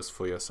create just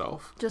for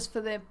yourself. Just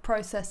for the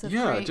process of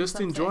creating just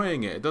something.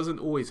 Enjoying it. It doesn't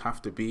always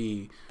have to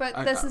be...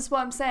 But this is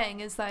what I'm saying,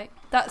 is like,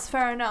 that's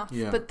fair enough.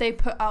 Yeah. But they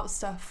put out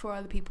stuff for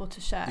other people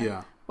to share.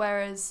 Yeah.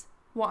 Whereas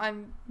what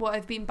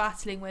I've been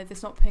battling with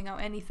is not putting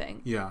out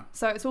anything. Yeah.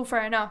 So it's all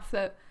fair enough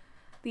that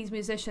these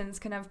musicians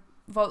can have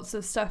vaults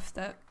of stuff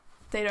that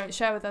they don't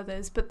share with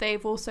others, but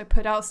they've also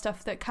put out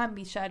stuff that can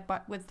be shared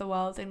with the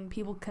world, and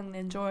people can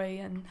enjoy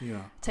and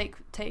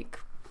take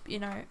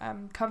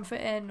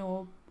comfort in,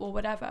 or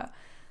whatever.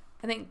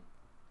 I think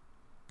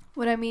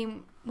what I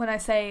mean when I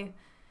say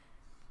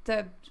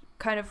the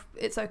kind of,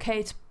 it's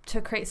okay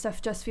to create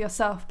stuff just for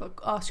yourself, but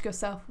ask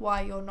yourself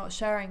why you're not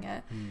sharing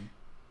it.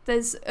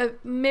 There's a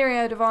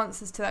myriad of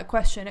answers to that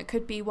question. It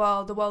could be,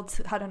 well, the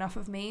world's had enough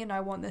of me and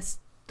I want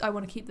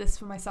to keep this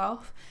for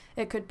myself.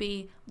 It could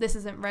be, this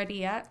isn't ready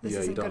yet. This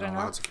isn't good enough. You don't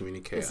know how to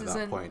communicate at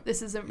that point.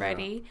 This isn't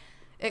ready.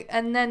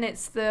 And then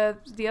it's the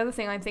other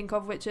thing I think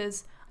of, which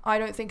is, I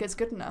don't think it's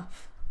good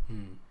enough.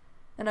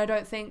 And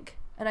I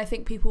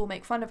think people will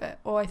make fun of it,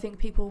 or I think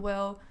people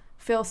will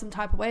feel some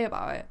type of way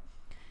about it.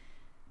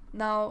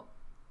 Now,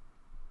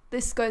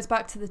 this goes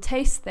back to the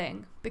taste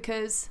thing,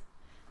 because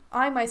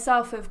I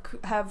myself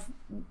have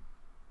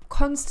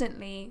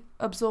constantly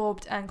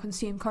absorbed and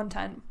consumed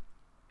content,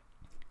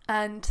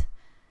 and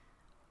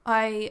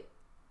I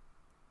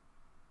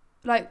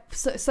like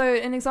so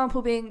an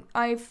example being,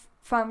 I've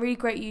found really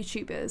great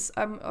YouTubers.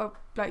 I'm a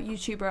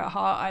YouTuber at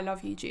heart. I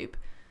love YouTube,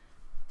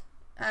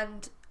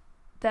 and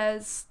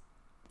there's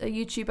a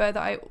YouTuber that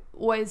I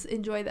always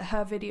enjoy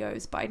her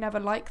videos, but I never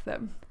like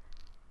them,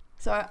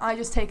 so I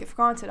just take it for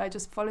granted. I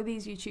just follow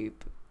these YouTube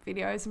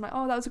videos. I'm like,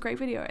 oh, that was a great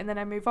video, and then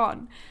I move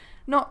on,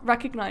 not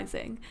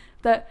recognizing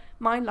that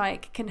my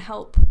like can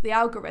help the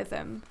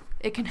algorithm.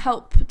 It can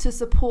help to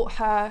support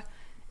her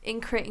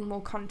in creating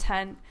more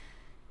content.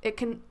 It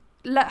can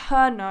let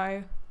her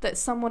know that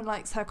someone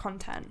likes her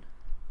content,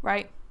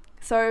 right?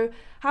 So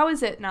how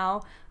is it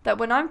now that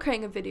when I'm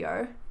creating a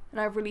video and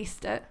I've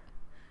released it,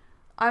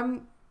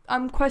 I'm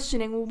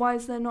questioning, well, why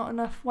is there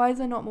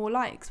not more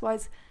likes?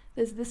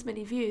 There's this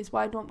many views?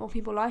 Why are not more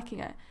people liking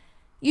it?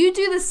 You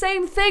do the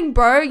same thing,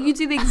 bro. You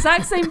do the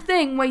exact same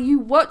thing where you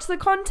watch the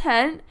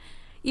content,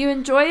 you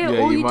enjoy it,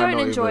 or you don't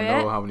enjoy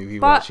it, how many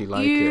people actually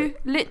like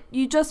it.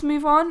 You just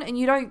move on, and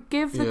you don't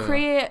give the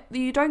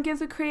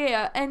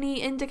creator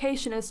any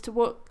indication as to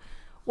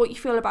what you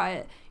feel about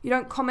it. You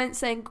don't comment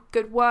saying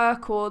good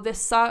work or this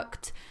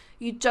sucked.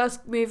 You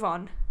just move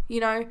on. You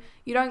don't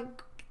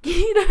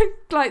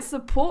like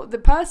support the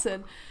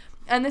person.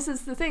 And this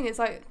is the thing. It's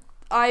like,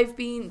 I've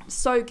been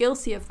so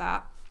guilty of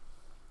that,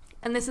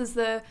 and this is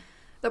the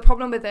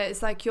problem with it.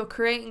 Is like, you're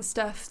creating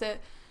stuff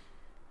that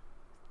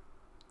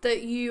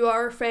you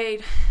are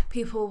afraid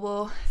people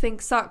will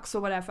think sucks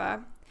or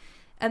whatever,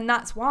 and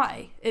that's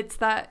why. It's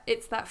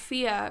that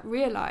fear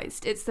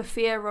realized. It's the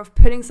fear of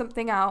putting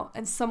something out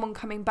and someone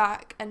coming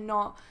back and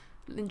not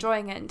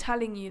enjoying it and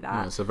telling you that.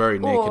 Yeah, it's a very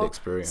naked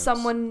experience.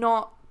 Someone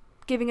not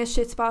giving a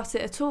shit about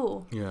it at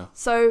all. Yeah.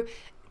 So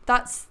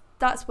that's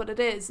what it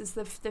is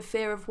the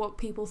fear of what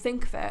people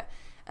think of it,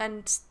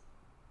 and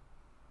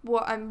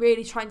what I'm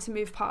really trying to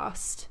move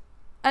past.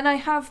 And I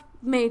have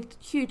made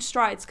huge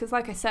strides, because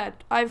like I said,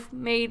 I've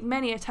made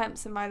many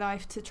attempts in my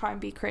life to try and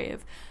be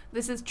creative.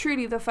 This is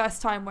truly the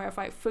first time where I've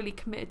like fully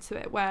committed to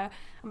it, where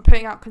I'm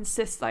putting out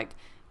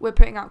we're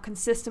putting out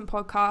consistent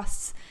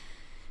podcasts.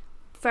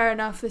 Fair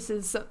enough, this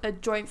is a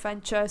joint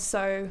venture,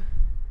 so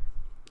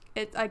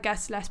I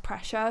guess less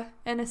pressure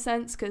in a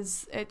sense,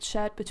 because it's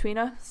shared between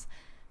us.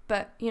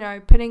 But,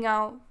 putting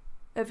out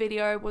a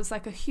video was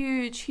like a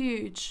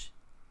huge,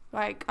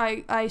 like,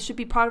 I should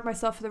be proud of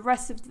myself for the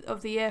rest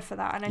of the year for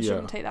that, and I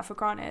shouldn't take that for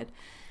granted.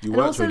 You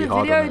worked really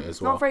hard on it as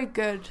well. Not very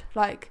good,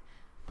 like,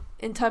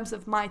 in terms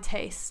of my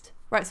taste.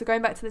 Right, so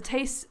going back to the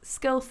taste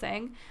skill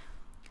thing,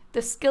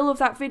 the skill of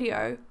that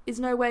video is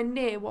nowhere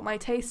near what my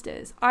taste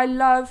is. I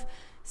love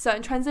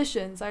certain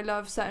transitions. I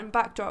love certain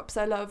backdrops.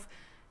 I love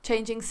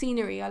changing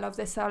scenery. I love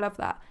this. I love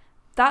that.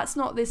 That's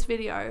not this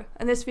video,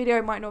 and this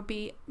video might not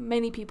be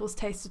many people's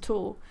taste at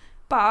all.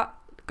 But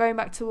going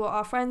back to what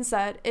our friend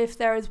said, if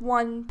there is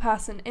one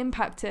person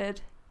impacted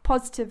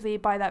positively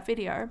by that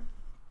video,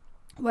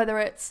 whether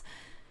it's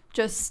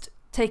just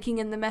taking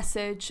in the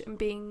message and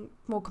being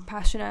more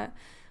compassionate,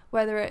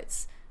 whether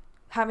it's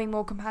having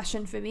more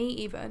compassion for me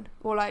even,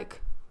 or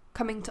like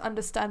coming to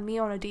understand me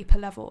on a deeper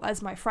level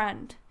as my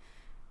friend,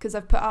 because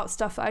I've put out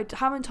stuff I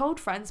haven't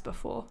told friends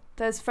before.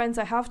 There's friends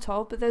I have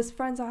told, but there's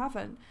friends I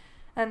haven't.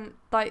 And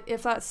like,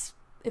 if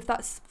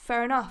that's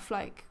fair enough,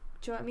 like,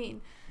 do you know what I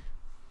mean?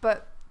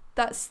 But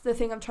that's the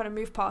thing I'm trying to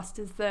move past,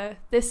 is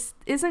this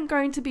isn't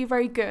going to be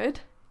very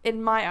good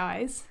in my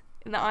eyes,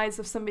 in the eyes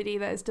of somebody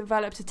that has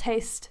developed a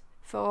taste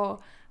for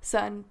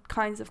certain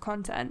kinds of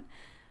content.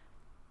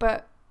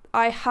 But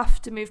I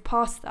have to move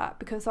past that,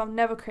 because I'll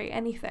never create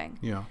anything.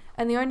 Yeah.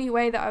 And the only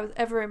way that I would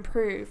ever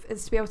improve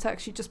is to be able to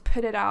actually just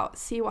put it out,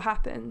 see what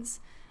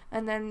happens,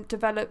 and then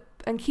develop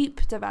and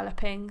keep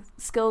developing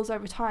skills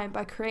over time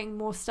by creating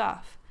more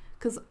stuff.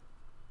 Because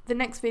the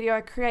next video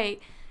I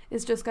create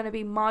is just going to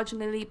be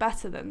marginally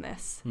better than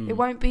this. It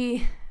won't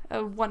be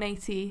a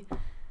 180,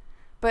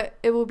 but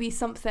it will be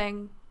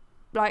something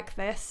like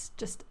this,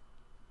 just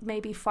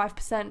maybe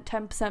 5%,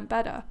 10%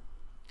 better.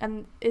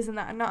 And isn't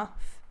that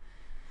enough?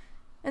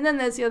 And then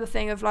there's the other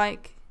thing of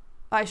like,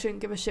 I shouldn't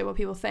give a shit what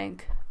people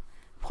think,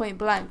 point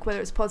blank, whether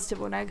it's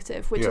positive or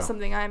negative, which is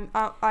something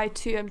I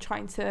too am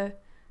trying to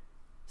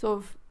sort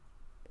of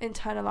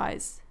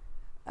internalize.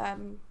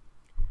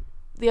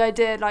 The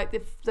idea, like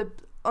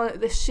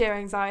the sheer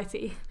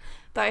anxiety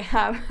that I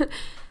have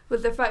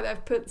with the fact that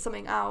I've put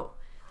something out,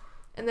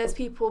 and there's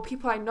people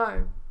I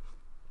know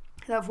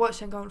that I've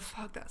watched and gone,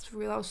 fuck, that's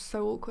real, that was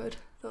so awkward.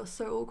 That was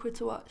so awkward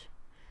to watch.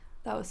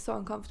 That was so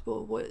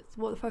uncomfortable. What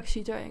the fuck is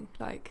she doing?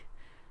 Like,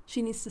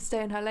 she needs to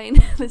stay in her lane.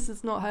 This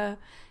is not her.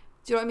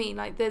 Do you know what I mean?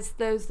 Like,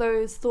 there's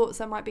those thoughts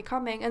that might be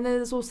coming, and then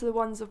there's also the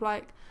ones of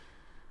like,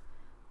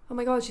 oh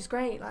my god, she's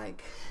great.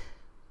 Like,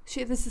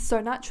 this is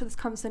so natural. This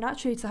comes so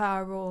naturally to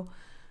her, or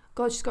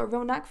God, she's got a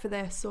real knack for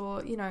this,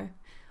 or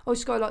oh,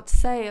 she's got a lot to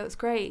say. That's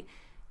great.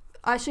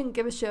 I shouldn't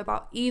give a shit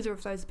about either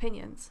of those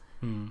opinions.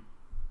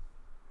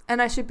 And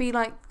and I should be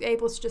like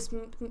able to just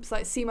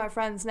like see my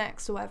friends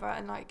next or whatever,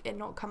 and like it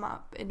not come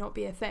up, it not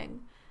be a thing,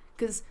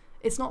 because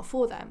it's not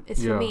for them,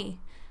 it's for me.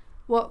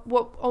 What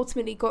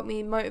ultimately got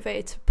me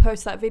motivated to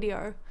post that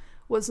video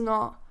was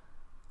not,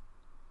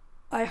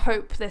 I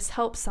hope this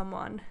helps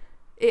someone.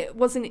 It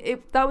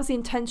wasn't. That was the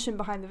intention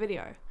behind the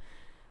video.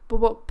 But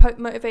what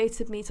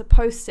motivated me to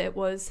post it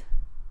was,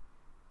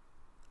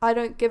 I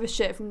don't give a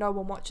shit if no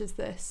one watches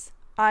this.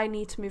 I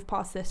need to move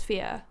past this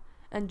fear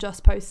and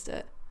just post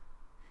it.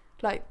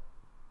 Like,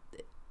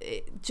 do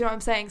you know what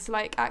I'm saying? So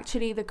like,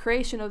 actually the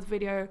creation of the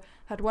video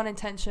had one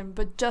intention,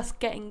 but just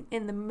getting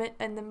in the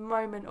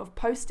moment of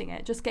posting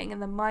it, just getting in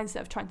the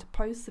mindset of trying to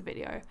post the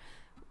video,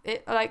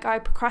 I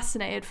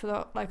procrastinated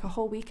for like a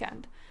whole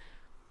weekend.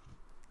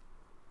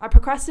 I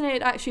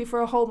procrastinated actually for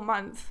a whole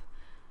month,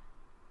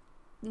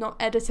 not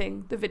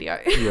editing the video.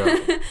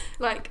 Yeah.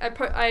 Like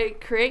I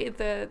created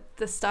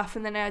the stuff,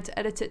 and then I had to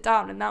edit it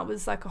down, and that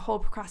was like a whole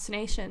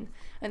procrastination,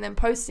 and then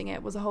posting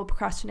it was a whole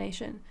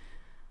procrastination.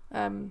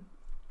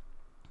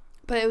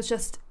 But it was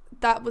just,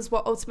 that was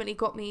what ultimately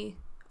got me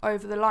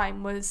over the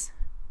line, was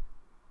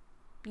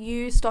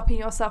you stopping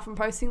yourself from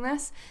posting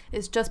this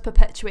is just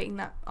perpetuating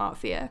that art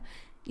fear.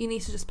 You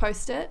need to just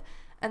post it,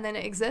 and then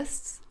it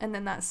exists, and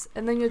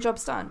then your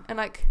job's done. And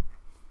like,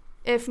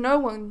 if no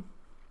one's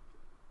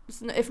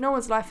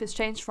life has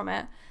changed from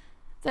it,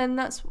 then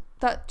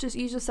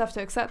you just have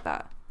to accept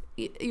that.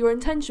 Your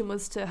intention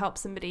was to help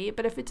somebody,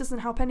 but if it doesn't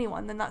help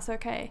anyone, then that's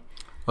okay.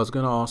 I was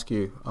going to ask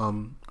you,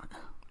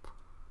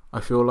 I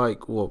feel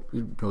like, well,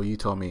 you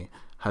tell me,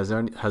 has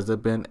there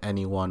been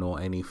anyone or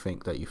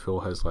anything that you feel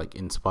has like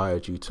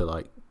inspired you to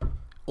like,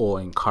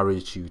 or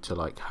encouraged you to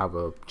like have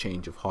a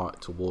change of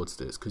heart towards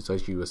this? Because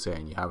as you were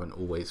saying, you haven't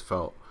always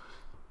felt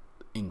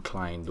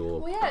inclined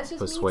or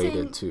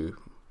persuaded to.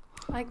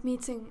 Like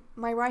meeting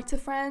my writer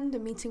friend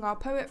and meeting our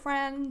poet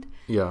friend.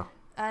 Yeah.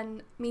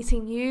 And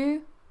meeting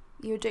you.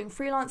 You were doing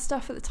freelance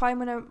stuff at the time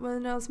when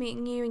I was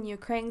meeting you, and you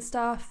were creating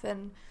stuff.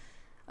 And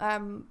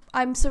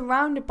I'm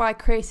surrounded by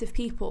creative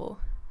people.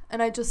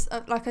 And I just,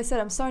 like I said,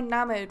 I'm so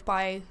enamored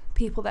by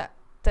people that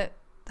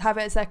have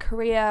it as their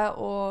career,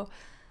 or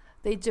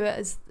they do it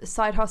as a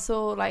side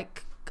hustle.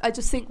 Like, I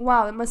just think,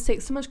 wow, it must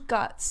take so much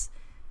guts,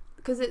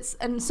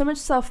 and so much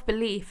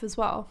self-belief as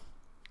well,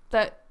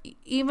 that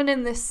even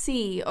in this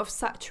sea of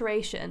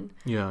saturation,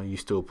 you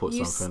still put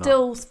something up. You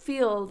still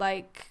feel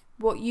like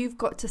what you've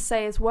got to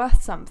say is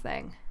worth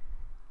something.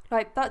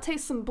 Like, that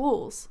takes some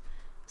balls.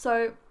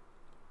 So,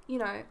 you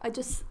know,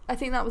 I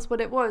think that was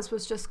what it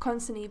was just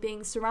constantly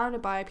being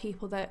surrounded by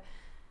people that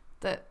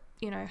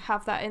you know,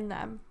 have that in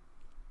them.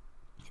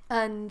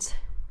 And,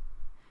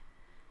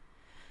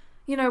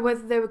 you know,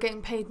 whether they were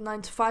getting paid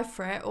 9 to 5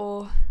 for it,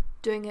 or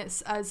doing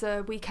it as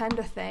a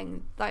weekender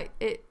thing, like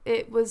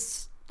it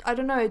was, I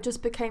don't know, it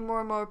just became more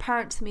and more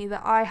apparent to me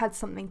that I had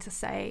something to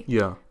say.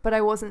 Yeah. But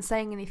I wasn't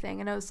saying anything,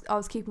 and I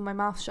was keeping my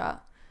mouth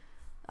shut.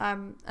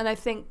 And I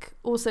think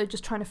also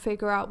just trying to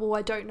figure out, well,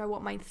 I don't know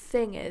what my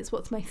thing is.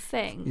 What's my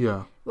thing?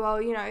 Yeah.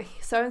 Well, you know,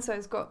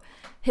 so-and-so's got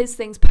his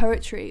thing's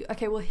poetry.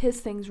 Okay, well, his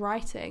thing's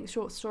writing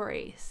short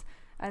stories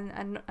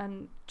and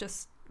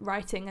just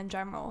writing in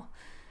general.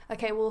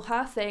 Okay, well,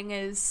 her thing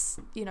is,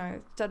 you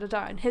know,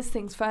 da-da-da, and his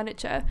thing's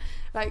furniture.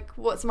 Like,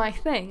 what's my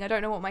thing? I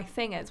don't know what my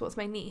thing is. What's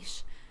my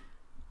niche?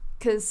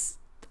 Because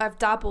I've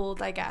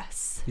dabbled, I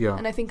guess. Yeah.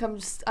 And I think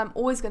I'm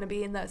always going to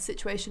be in that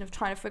situation of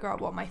trying to figure out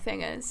what my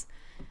thing is.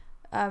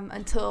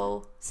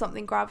 Until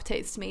something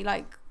gravitates to me.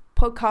 Like,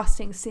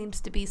 podcasting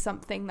seems to be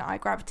something that I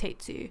gravitate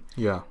to.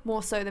 Yeah.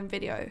 More so than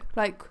video.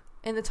 Like,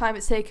 in the time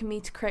it's taken me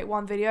to create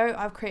one video,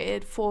 I've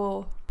created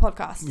 4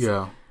 podcasts.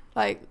 Yeah.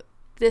 Like,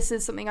 this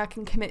is something I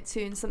can commit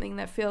to, and something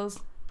that feels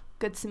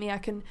good to me.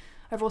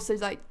 I've also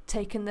like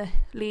taken the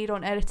lead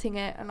on editing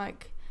it, and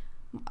like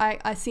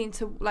I seem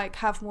to like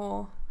have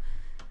more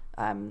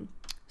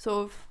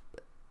sort of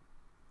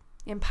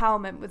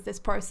empowerment with this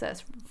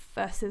process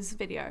versus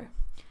video.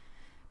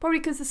 Probably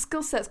because the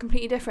skill set's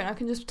completely different. I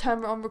can just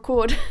turn it on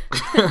record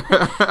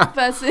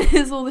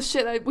versus all the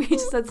shit that we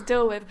just had to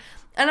deal with.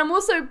 And I'm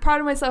also proud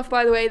of myself,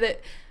 by the way,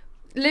 that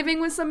living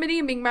with somebody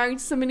and being married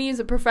to somebody who's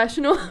a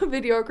professional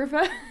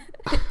videographer,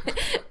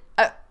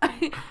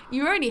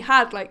 you only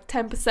had like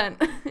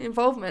 10%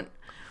 involvement.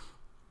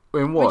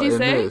 In what? Would you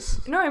say?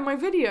 This? No, in my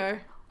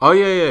video. Oh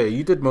yeah,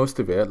 you did most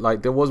of it.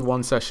 Like, there was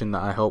one session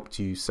that I helped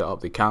you set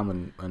up the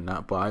cam and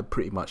that, but I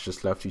pretty much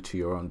just left you to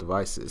your own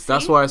devices. See?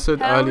 That's why I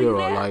said earlier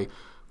on, like,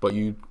 but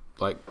you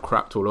like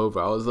crapped all over.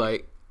 I was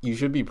like, you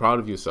should be proud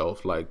of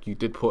yourself. Like, you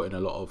did put in a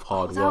lot of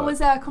hard work. That was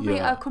I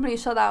completely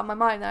shut that out of my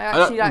mind. I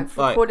actually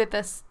recorded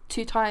this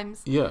 2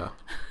 times. Yeah.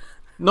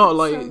 Not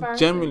like so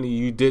generally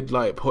you did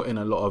like put in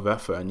a lot of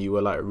effort, and you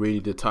were like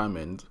really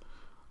determined.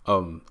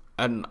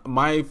 And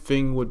my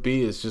thing would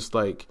be is just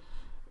like,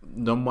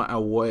 no matter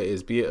what it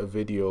is, be it a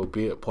video,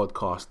 be it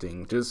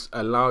podcasting, just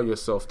allow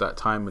yourself that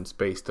time and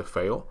space to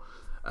fail.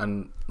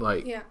 And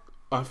like,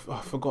 I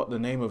forgot the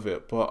name of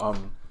it, but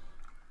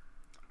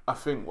I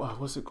think,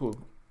 what's it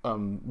called?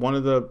 One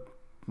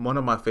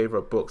of my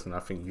favorite books, and I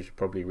think you should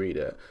probably read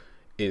it,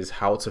 is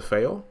How to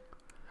Fail.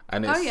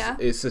 And Oh, yeah.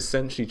 it's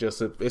essentially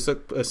just it's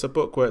a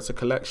book where it's a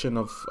collection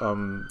of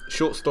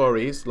short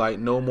stories, like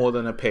no more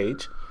than a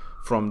page,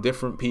 from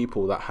different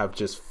people that have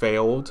just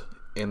failed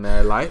in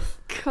their life.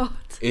 God.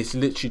 It's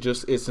literally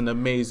it's an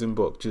amazing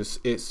book.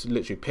 It's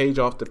literally page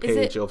after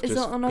page of just is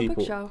it on our people.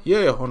 bookshelf?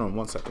 Yeah, hold on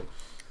one second.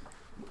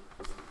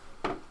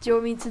 Do you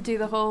want me to do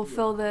the whole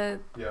fill the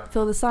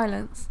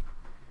silence?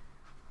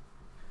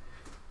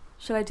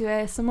 Shall I do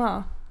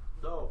ASMR?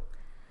 No.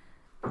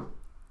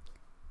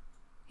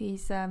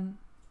 He's on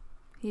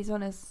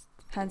his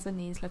hands and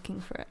knees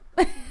looking for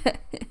it.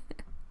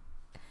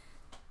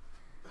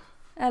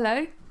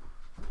 Hello.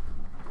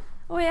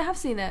 Oh yeah, I have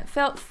seen it.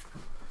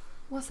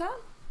 What's that?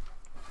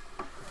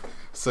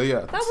 So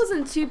yeah. That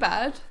wasn't too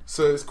bad.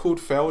 So it's called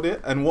Failed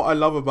It, and what I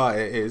love about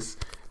it is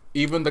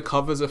even the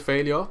cover's a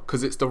failure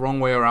because it's the wrong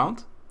way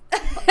around.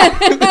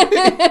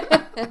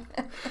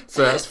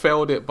 So that's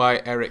Failed It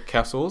by Eric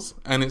Kessels,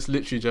 and it's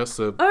literally just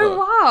a...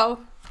 wow.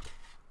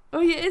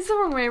 Oh yeah, it's the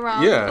wrong way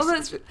around. Yeah. Oh,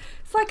 it's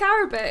like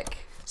Arabic.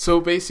 So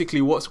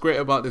basically what's great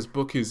about this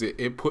book is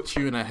it puts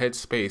you in a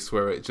headspace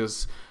where it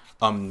just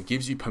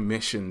gives you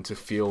permission to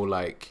feel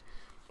like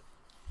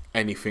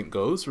anything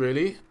goes,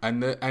 really.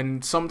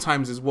 And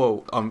sometimes as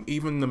well,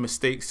 even the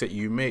mistakes that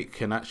you make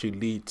can actually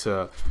lead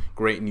to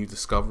great new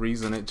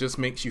discoveries, and it just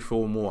makes you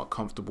feel more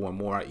comfortable and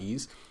more at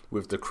ease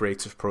with the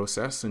creative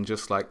process, and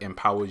just like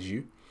empowers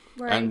you.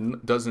 Right.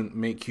 And doesn't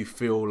make you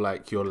feel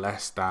like you're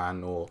less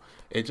than, or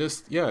it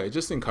just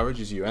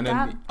encourages you. And then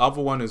the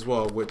other one as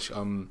well, which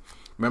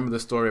remember the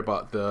story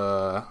about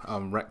the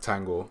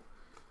rectangle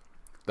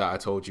that I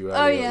told you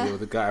earlier? Oh, yeah.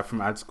 The guy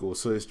from ad school.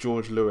 So it's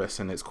George Lewis,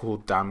 and it's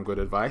called Damn Good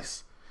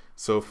Advice.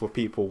 So for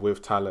people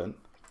with talent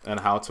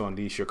and how to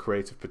unleash your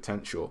creative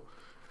potential.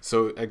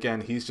 So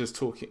again, he's just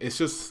talking, it's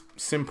just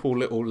simple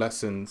little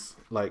lessons,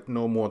 like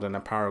no more than a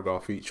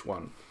paragraph each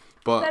one.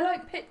 But they're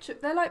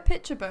like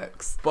picture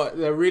books. But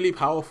they're really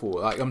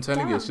powerful. Like I'm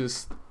telling you, it's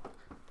just...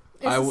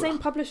 It's the same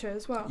publisher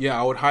as well. Yeah,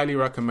 I would highly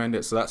recommend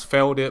it. So that's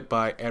Failed It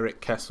by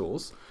Eric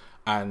Kessels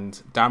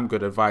and Damn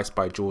Good Advice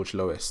by George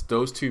Lewis.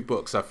 Those two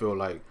books I feel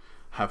like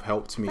have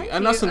helped me. Thank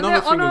and you. That's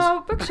another thing. On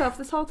our bookshelf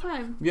this whole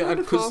time. Yeah,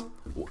 because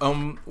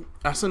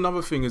that's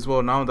another thing as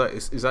well. Now that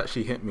it's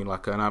actually hit me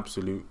like an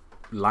absolute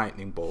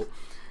lightning bolt.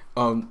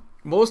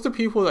 Most of the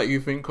people that you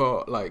think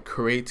are like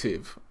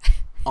creative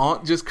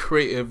aren't just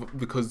creative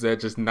because they're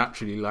just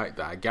naturally like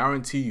that. I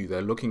guarantee you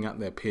they're looking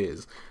at their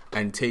peers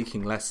and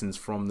taking lessons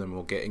from them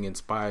or getting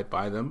inspired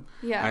by them.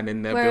 Yeah. And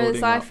then they're building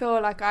building up. Feel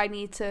like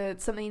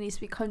something needs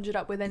to be conjured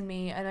up within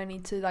me, and I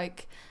need to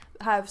like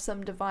have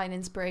some divine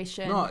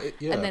inspiration.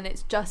 And then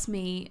it's just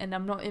me, and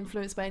I'm not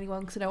influenced by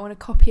anyone because I don't want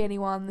to copy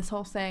anyone, this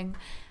whole thing.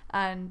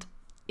 And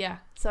yeah,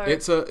 so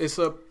it's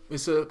a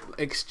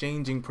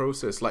exchanging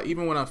process. Like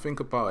even when I think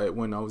about it,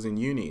 when I was in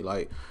uni,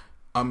 like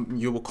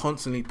you were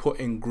constantly put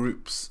in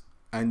groups,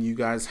 and you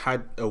guys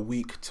had a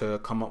week to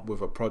come up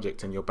with a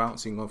project, and you're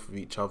bouncing off of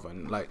each other,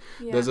 and like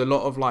there's a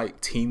lot of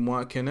like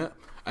teamwork in it.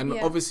 And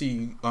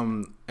obviously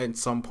at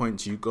some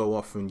point you go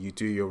off and you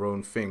do your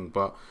own thing,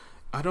 but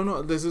I don't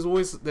know, there's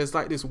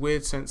like this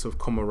weird sense of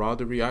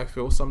camaraderie I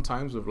feel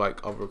sometimes with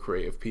like other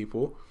creative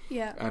people.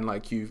 Yeah. And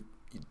like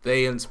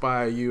they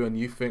inspire you, and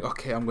you think,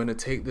 okay, I'm going to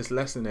take this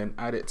lesson and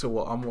add it to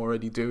what I'm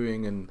already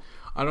doing. And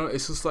I don't know,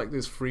 it's just like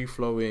this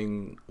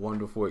free-flowing,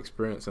 wonderful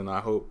experience. And I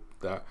hope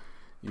that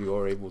you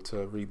are able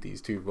to read these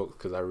two books,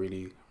 because I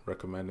really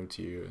recommend them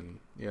to you. And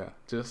yeah,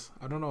 just,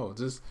 I don't know,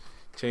 just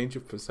change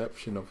your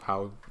perception of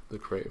how the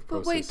creative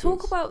process is. But wait,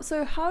 talk about,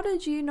 so how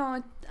did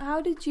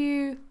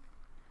you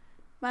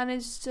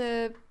manage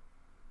to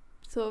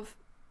sort of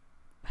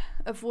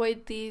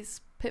avoid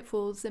these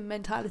pitfalls in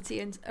mentality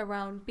and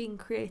around being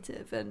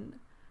creative? And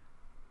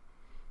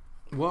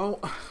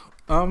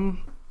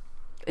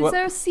is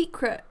there a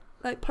secret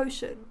like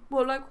potion?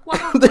 Well, like what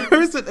happened?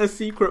 There isn't a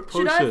secret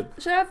potion.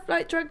 Should I have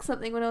like drunk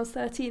something when I was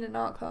 13 in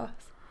art class?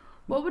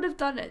 What would have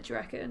done it, do you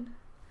reckon?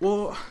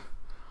 Well,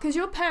 because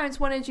your parents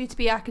wanted you to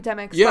be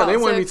academic as yeah, well, they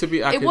wanted me to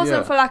be academic. It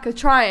wasn't for lack of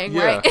trying,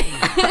 right?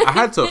 I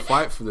had to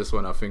fight for this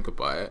when I think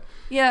about it.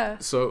 Yeah.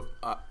 So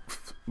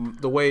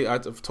the way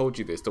I've told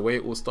you this, the way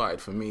it all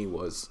started for me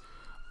was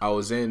I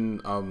was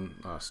in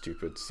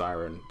stupid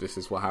siren. This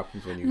is what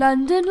happens when you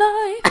London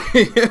Life.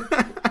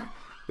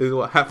 This is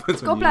what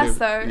happens when God you bless live.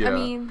 though. Yeah. I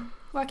mean,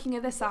 working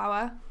at this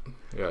hour.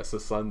 Yeah, it's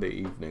a Sunday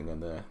evening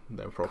and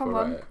they're proper. Come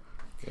on. Right.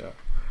 Yeah.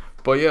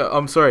 But yeah,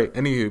 I'm sorry.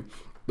 Anywho,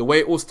 the way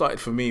it all started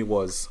for me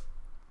was,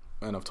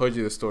 and I've told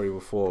you this story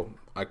before,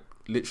 I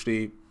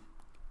literally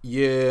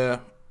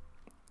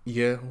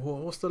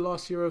what's the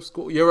last year of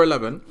school? Year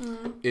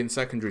 11 in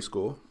secondary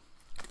school.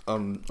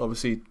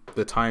 Obviously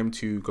the time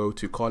to go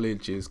to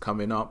college is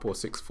coming up, or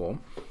sixth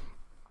form.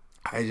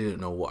 I didn't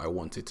know what I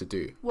wanted to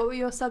do. What were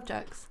your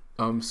subjects?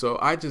 So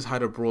I just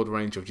had a broad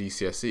range of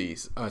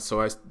GCSEs. So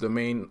I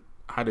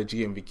had a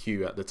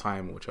GMVQ at the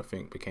time, which I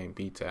think became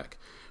BTEC,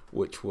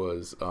 which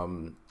was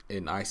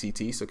in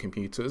ICT, so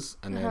computers,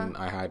 and then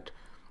I had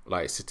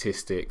like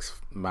statistics,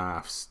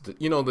 maths, the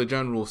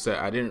general set.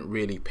 I didn't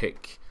really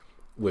pick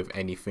with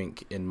anything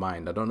in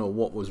mind. I don't know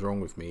what was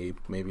wrong with me.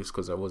 Maybe it's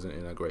because I wasn't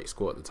in a great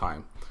school at the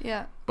time.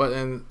 Yeah. But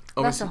then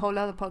that's a whole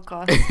other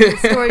podcast. The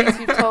stories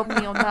you've told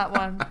me on that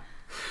one.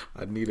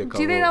 I'd need a couple.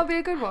 Do you think that'll be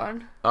a good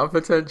one?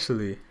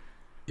 Potentially.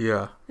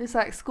 Yeah. It's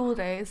like school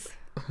days.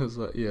 It's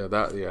like,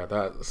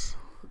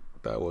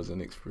 that was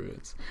an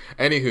experience.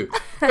 Anywho,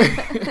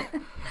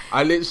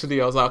 I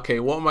was like, okay,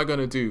 what am I going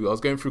to do? I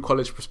was going through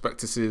college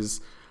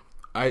prospectuses.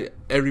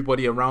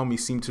 Everybody around me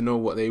seemed to know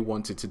what they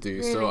wanted to do.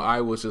 Really? So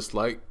I was just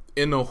like,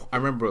 I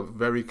remember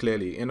very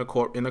clearly, in a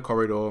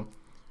corridor,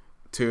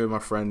 2 of my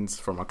friends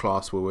from my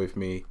class were with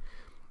me.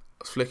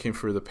 I was flicking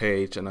through the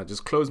page and I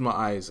just closed my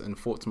eyes and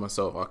thought to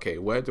myself, okay,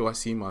 where do I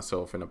see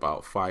myself in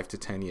about 5 to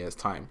 10 years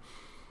time?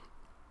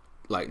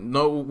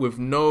 With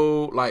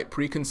no like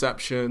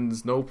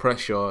preconceptions, no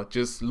pressure,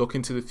 just look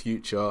into the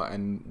future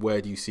and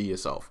where do you see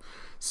yourself?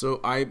 So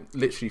I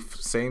literally,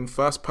 same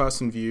first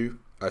person view,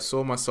 I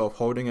saw myself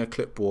holding a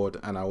clipboard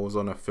and I was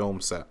on a film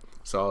set.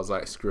 So I was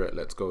like, screw it,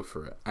 let's go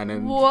for it. And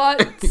then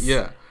what?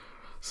 Yeah.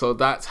 So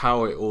that's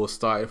how it all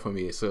started for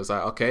me. So it's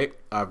like, okay,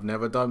 I've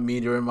never done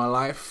media in my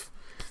life.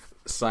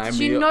 Did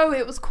you know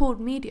it was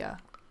called media?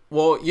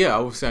 Well, yeah,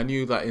 obviously I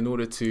knew that in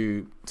order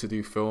to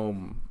do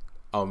film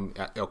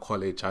at your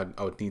college, I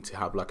would need to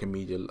have like a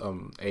media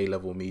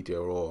A-level media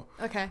or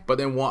okay. But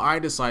then what I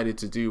decided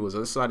to do was I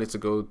decided to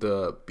go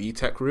the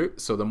BTEC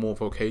route, so the more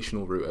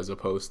vocational route, as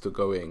opposed to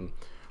going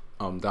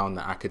down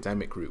the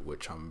academic route,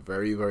 which I'm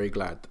very, very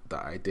glad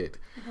that I did.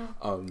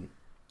 Mm-hmm.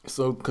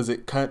 So because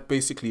it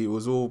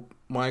was all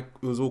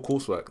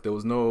coursework. There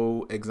was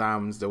no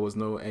exams, there was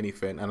no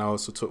anything, and I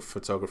also took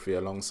photography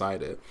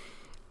alongside it.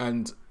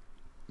 And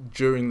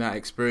during that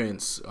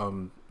experience,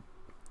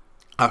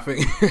 I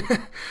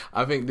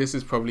think this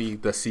is probably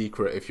the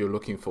secret if you're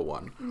looking for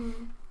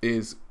one.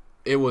 Is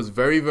it was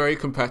very, very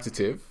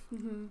competitive.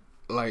 Mm-hmm.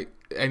 Like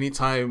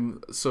anytime,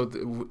 so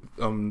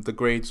the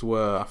grades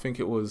were, I think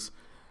it was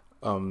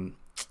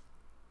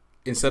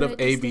instead of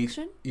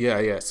distinction?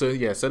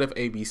 Instead of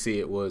ABC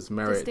it was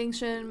merit,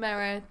 distinction,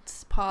 merit,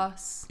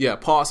 pass. Yeah,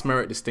 pass,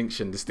 merit,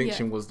 distinction.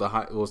 Distinction was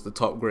the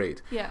top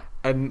grade. Yeah.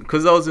 And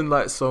because I was in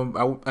like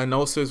and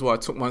also as well, I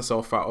took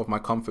myself out of my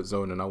comfort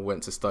zone and I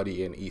went to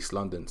study in East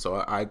London.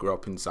 So I grew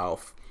up in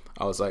South.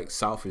 I was like,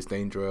 South is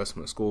dangerous.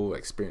 My school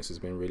experience has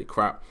been really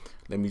crap.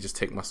 Let me just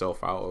take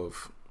myself out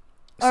of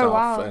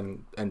South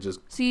and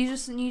just. So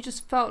you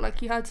just felt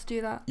like you had to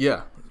do that.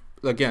 Yeah.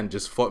 Again,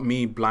 just for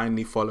me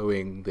blindly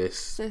following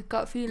this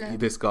gut feeling.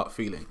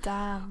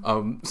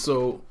 Damn.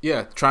 So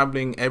yeah,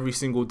 traveling every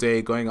single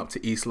day, going up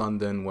to East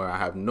London where I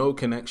have no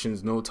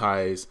connections, no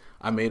ties.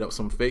 I made up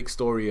some fake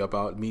story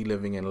about me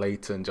living in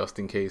Leighton just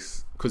in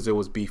case, because there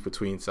was beef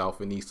between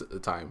South and East at the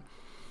time.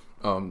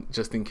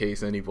 Just in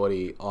case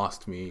anybody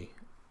asked me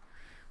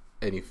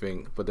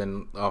anything. But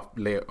then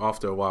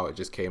after a while, it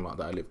just came out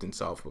that I lived in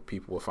South, but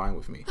people were fine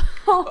with me.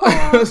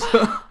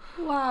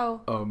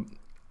 Wow.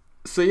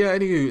 So yeah,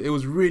 anyway, it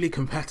was really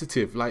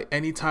competitive. Like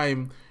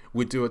anytime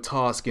we'd do a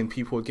task and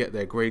people would get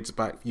their grades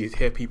back, you'd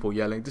hear people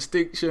yelling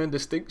distinction,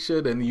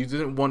 and you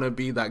didn't want to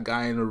be that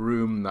guy in a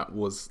room that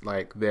was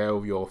like there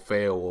with your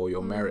fail or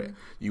your merit.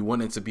 You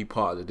wanted to be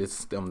part of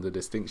the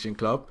distinction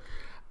club.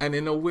 And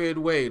in a weird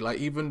way, like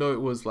even though it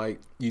was like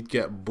you'd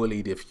get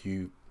bullied if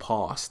you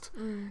passed,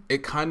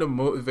 it kind of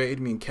motivated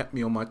me and kept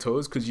me on my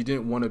toes because you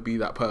didn't want to be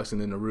that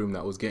person in the room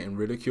that was getting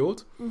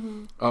ridiculed.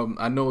 Mm-hmm.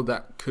 I know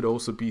that could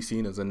also be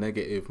seen as a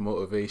negative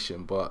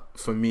motivation, but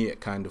for me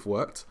it kind of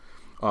worked.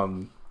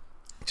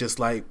 Just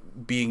like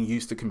being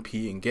used to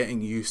competing,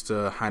 getting used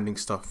to handing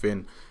stuff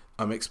in,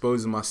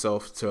 exposing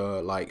myself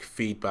to like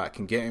feedback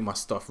and getting my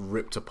stuff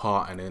ripped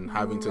apart and then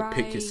having to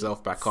pick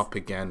yourself back up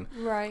again.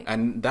 Right.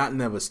 And that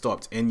never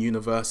stopped. In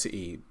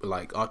university,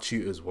 like our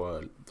tutors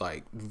were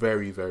like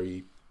very,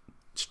 very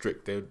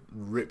strict. They'd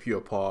rip you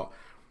apart,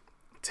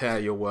 tear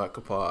your work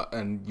apart,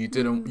 and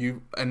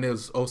and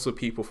there's also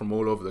people from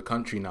all over the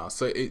country now.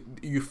 So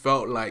you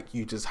felt like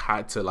you just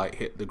had to like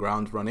hit the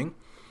ground running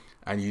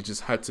and you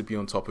just had to be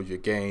on top of your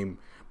game.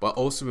 But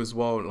also as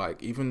well,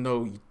 like even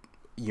though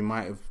you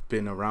might have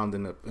been around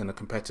in a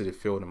competitive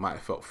field and might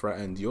have felt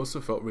threatened, you also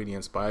felt really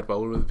inspired by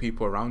all of the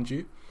people around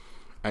you,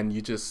 and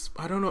you just,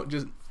 I don't know,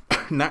 just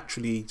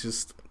naturally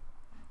just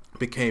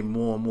became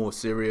more and more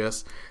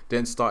serious.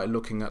 Then started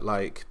looking at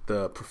like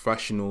the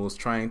professionals,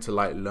 trying to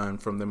like learn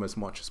from them as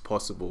much as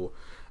possible,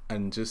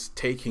 and just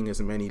taking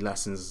as many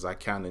lessons as I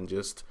can, and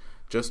just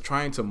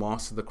trying to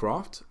master the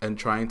craft and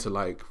trying to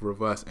like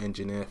reverse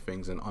engineer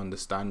things and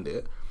understand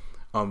it.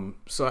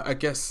 So I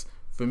guess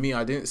for me,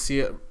 I didn't see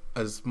it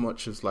as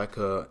much as like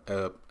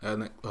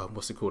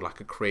what's it called,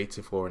 like a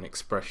creative or an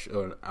expression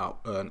or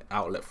an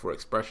outlet for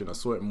expression. I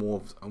saw it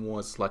more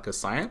as like a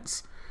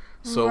science.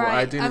 So right.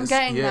 I didn't.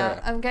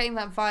 I'm getting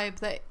that vibe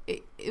that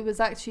it was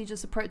actually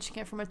just approaching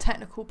it from a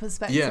technical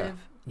perspective.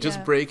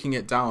 Just breaking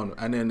it down,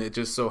 and then it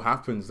just so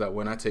happens that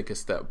when I take a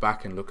step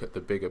back and look at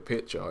the bigger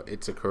picture,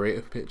 it's a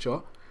creative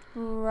picture.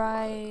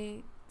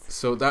 Right.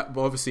 So that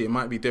obviously it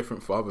might be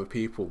different for other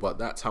people, but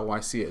that's how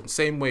I see it. And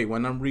same way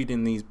when I'm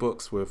reading these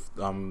books with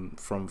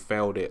from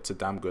failed it to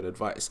damn good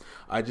advice,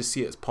 I just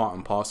see it as part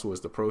and parcel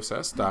as the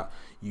process that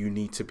you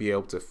need to be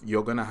able to.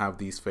 You're gonna have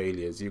these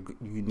failures. You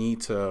need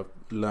to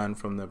learn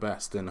from the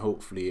best, and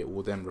hopefully it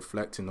will then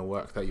reflect in the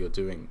work that you're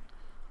doing.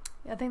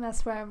 I think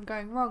that's where I'm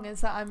going wrong,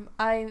 is that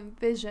I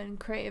envision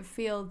creative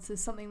fields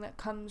as something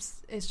that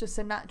it's just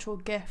a natural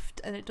gift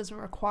and it doesn't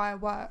require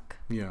work.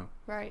 Yeah.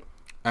 Right.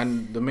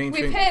 And the main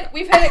we've thing...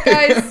 We've hit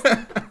it,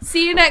 guys.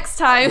 See you next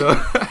time.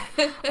 No.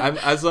 And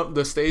as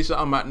the stage that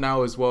I'm at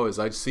now as well, is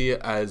I see it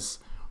as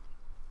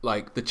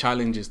like the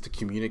challenge is to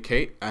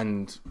communicate,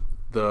 and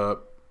the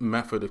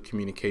method of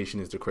communication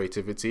is the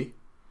creativity.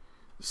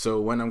 So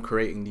when I'm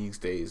creating these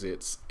days,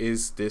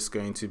 is this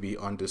going to be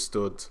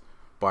understood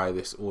by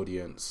this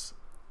audience?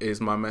 Is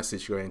my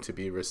message going to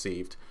be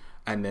received?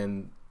 And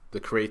then the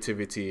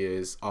creativity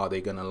is, are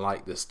they going to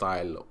like the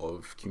style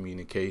of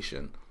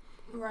communication?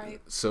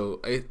 Right. So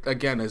it,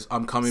 again,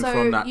 I'm coming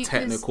from that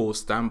technical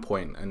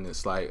standpoint, and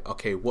it's like,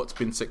 okay, what's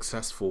been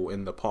successful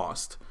in the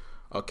past?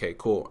 Okay,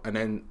 cool. And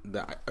then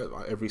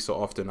every so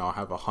often I'll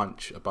have a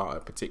hunch about a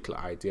particular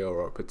idea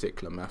or a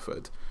particular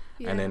method,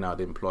 and then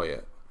I'd employ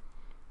it.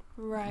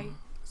 Right.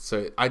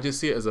 So I just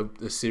see it as a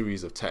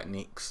series of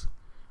techniques,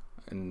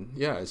 and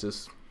yeah, it's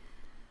just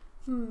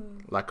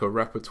like a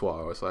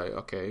repertoire. It's like,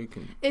 okay, you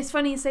can. It's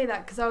funny you say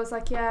that, because I was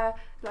like, yeah,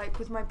 like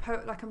with my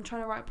like I'm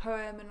trying to write a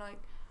poem, and like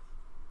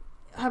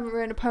I haven't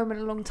written a poem in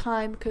a long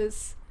time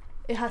because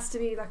it has to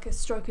be like a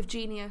stroke of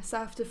genius. I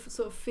have to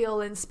sort of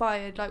feel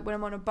inspired, like when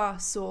I'm on a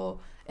bus, or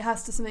it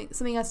has to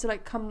something has to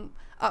like come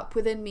up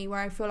within me where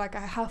I feel like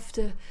I have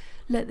to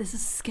let this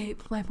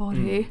escape my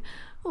body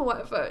or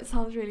whatever. It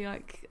sounds really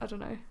like, I don't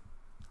know,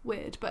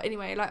 weird, but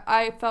anyway, like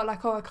I felt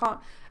like, I can't.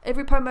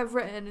 Every poem I've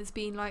written has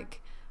been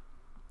like,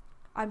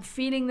 I'm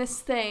feeling this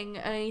thing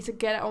and I need to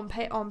get it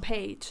on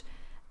page.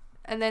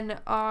 And then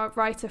our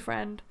writer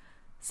friend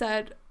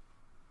said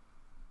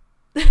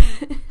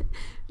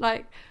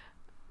like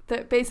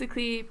that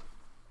basically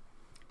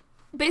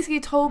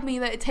told me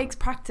that it takes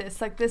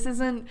practice. Like, this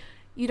isn't,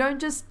 you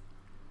don't just,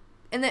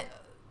 and that,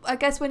 I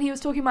guess when he was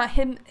talking about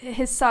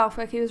himself,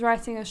 like he was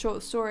writing a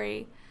short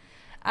story,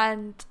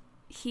 and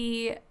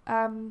he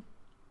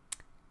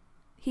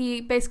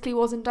basically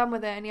wasn't done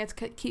with it, and he had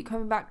to keep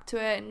coming back to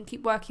it and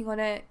keep working on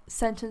it,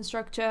 sentence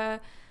structure,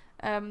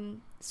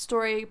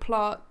 story,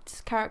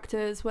 plot,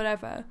 characters,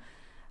 whatever.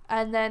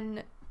 And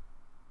then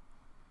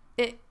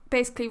it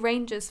basically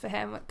ranges for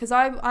him, because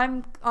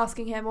I'm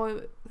asking him,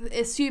 or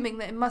assuming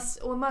that it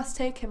must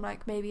take him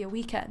like maybe a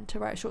weekend to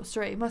write a short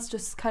story. It must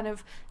just kind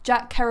of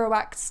Jack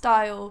Kerouac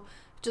style,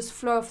 just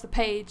flow off the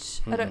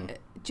page. Do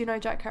you know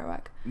Jack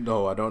Kerouac?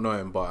 No, I don't know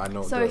him, but I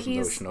know the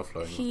notion of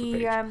flowing off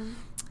the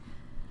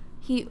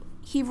page.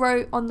 He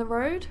wrote On the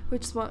Road,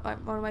 which is one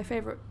of my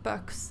favourite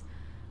books,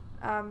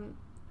 and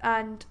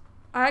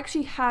I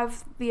actually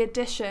have the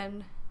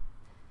edition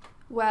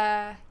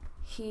where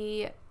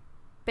he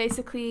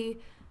basically,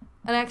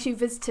 and I actually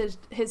visited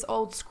his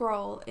old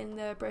scroll in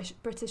the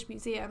British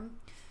Museum.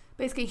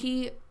 Basically,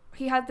 he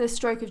had this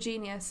stroke of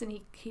genius,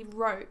 and he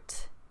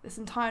wrote this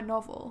entire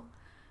novel,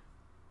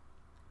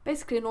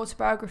 basically an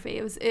autobiography.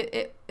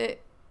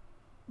 It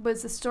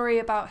was a story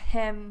about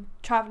him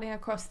travelling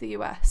across the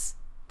US.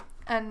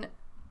 And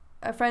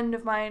a friend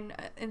of mine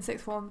in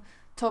sixth form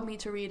told me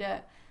to read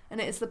it,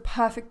 and it is the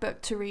perfect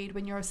book to read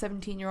when you're a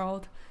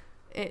 17-year-old.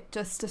 It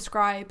just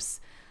describes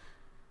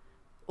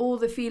all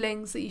the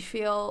feelings that you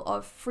feel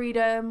of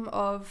freedom,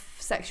 of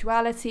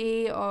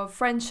sexuality, of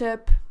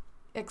friendship,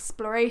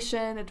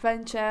 exploration,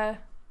 adventure,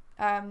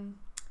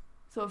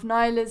 sort of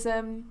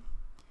nihilism,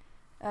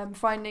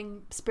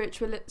 finding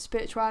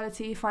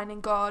spirituality,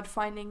 finding God,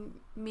 finding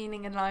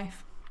meaning in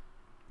life.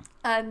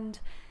 And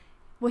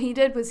what he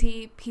did was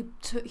he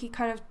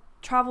kind of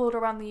travelled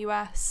around the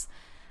US,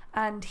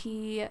 and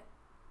he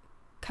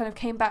kind of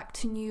came back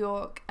to New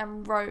York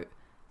and wrote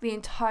the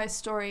entire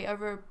story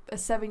over a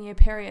 7-year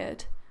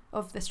period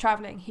of this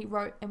travelling. He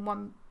wrote in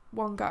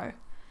one go.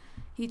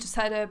 He just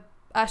had a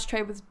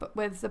ashtray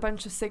with a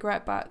bunch of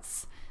cigarette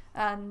butts,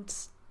 and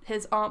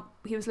his aunt,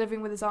 he was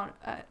living with his aunt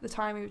at the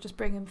time, he would just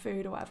bring him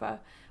food or whatever,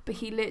 but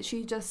he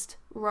literally just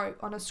wrote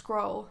on a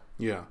scroll.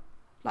 Yeah.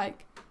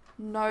 Like,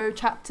 no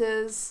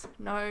chapters,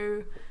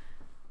 no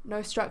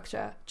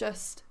structure,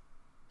 just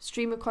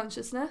stream of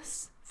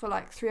consciousness for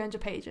like 300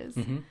 pages.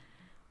 Mm-hmm.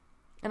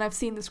 And I've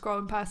seen the scroll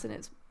in person.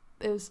 It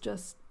was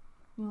just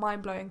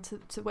mind-blowing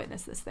to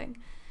witness this thing.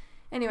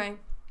 Anyway,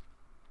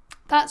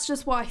 that's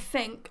just what I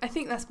think. I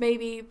think that's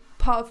maybe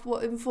part of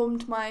what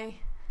informed my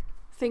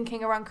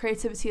thinking around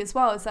creativity as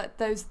well, is that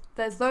there's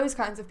those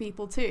kinds of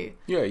people too.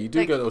 Yeah, you do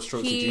like, get those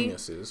strokes of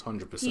geniuses,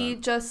 100%. He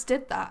just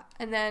did that.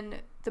 And then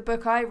the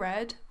book I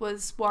read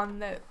was one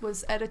that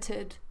was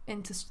edited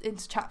into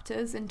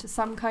chapters, into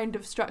some kind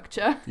of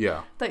structure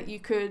that you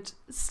could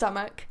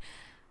stomach.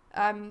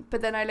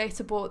 But then I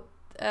later bought,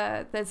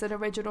 there's an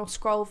original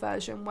scroll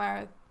version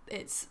where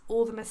it's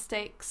all the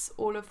mistakes,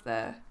 all of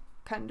the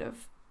kind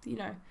of,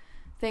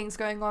 things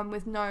going on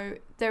with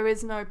there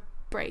is no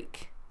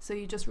break. so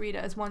you just read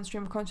it as one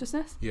stream of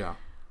consciousness. Yeah.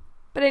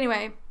 But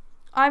anyway,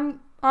 I'm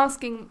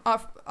asking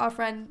our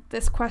friend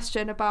this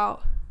question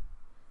about,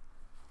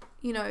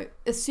 you know,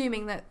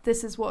 assuming that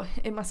this is what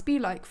it must be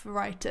like for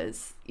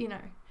writers, you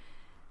know,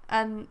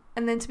 and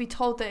then to be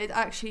told that it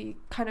actually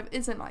kind of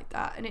isn't like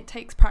that, and it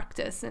takes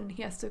practice, and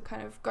he has to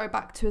kind of go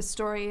back to his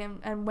story,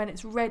 and when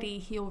it's ready,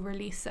 he'll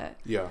release it.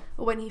 Yeah.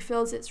 Or when he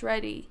feels it's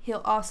ready,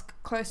 he'll ask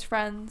close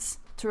friends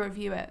to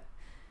review it,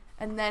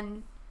 and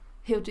then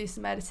he'll do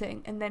some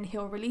editing, and then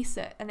he'll release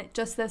it. And it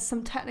just, there's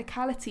some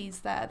technicalities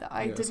there that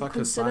I didn't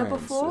consider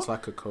before. It's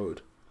like a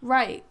code.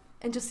 Right.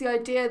 And just the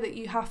idea that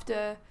you have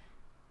to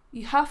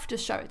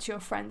show it to your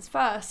friends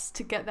first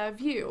to get their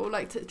view, or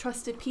like to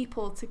trusted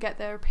people to get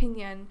their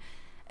opinion,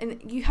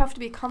 and you have to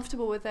be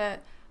comfortable with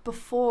it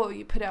before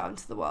you put it out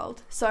into the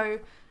world. So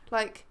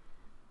like,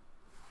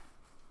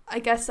 I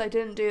guess I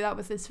didn't do that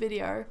with this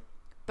video,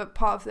 but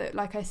part of the,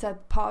 like I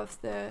said, part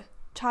of the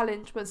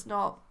challenge was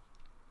not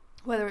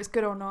whether it's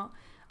good or not.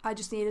 I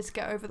just needed to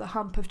get over the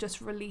hump of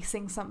just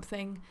releasing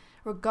something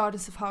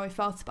regardless of how I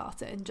felt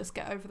about it, and just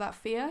get over that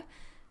fear.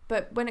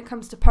 But when it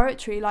comes to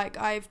poetry, like,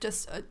 I've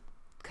just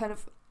kind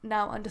of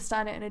now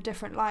understand it in a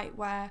different light,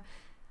 where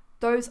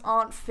those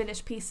aren't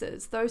finished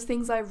pieces. Those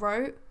things I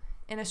wrote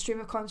in a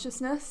stream of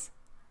consciousness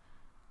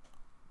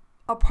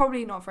are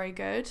probably not very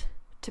good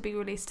to be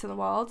released to the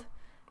world,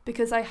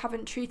 because I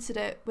haven't treated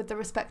it with the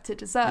respect it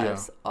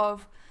deserves,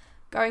 of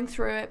going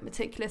through it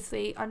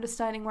meticulously,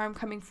 understanding where I'm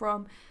coming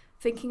from,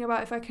 thinking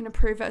about if I can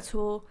improve it at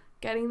all,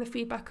 getting the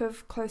feedback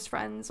of close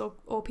friends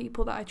or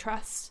people that I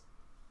trust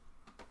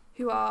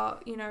who are,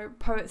 you know,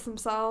 poets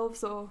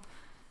themselves. Or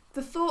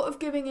the thought of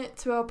giving it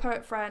to a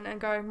poet friend and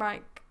going,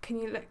 right, can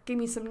you give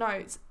me some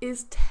notes,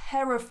 is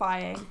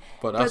terrifying.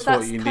 But that's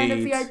what you kind need.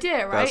 of the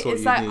idea, right?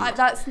 It's like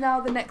that's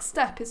now the next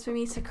step, is for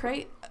me to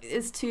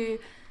to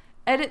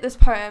edit this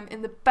poem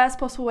in the best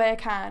possible way I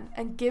can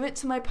and give it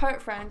to my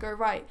poet friend and go,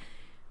 right,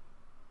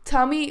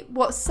 tell me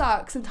what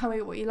sucks and tell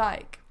me what you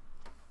like.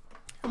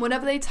 And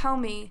whenever they tell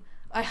me,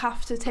 I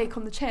have to take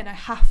on the chin. I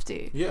have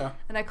to. Yeah.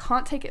 And I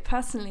can't take it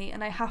personally,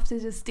 and I have to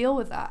just deal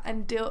with that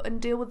and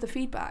deal with the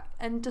feedback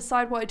and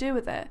decide what I do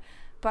with it.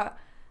 But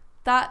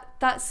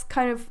that's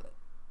kind of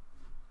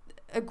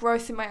a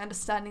growth in my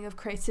understanding of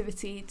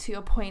creativity, to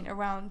your point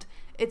around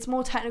it's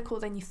more technical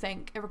than you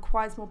think. It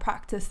requires more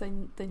practice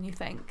than you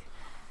think.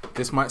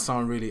 This might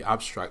sound really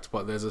abstract,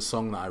 but there's a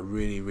song that I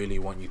really, really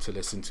want you to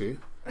listen to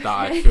that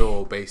I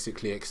feel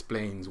basically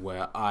explains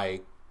what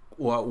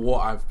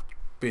I've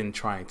been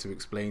trying to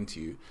explain to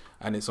you,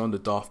 and it's on the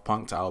Daft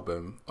Punk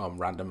album,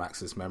 Random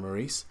Access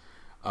Memories,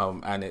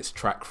 and it's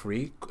track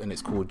 3, and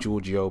it's called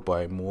Giorgio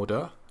by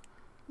Morda.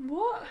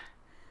 What?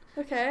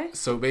 Okay.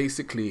 So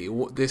basically,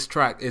 what this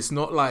track is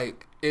not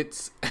like,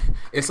 it's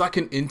like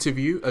an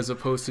interview as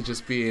opposed to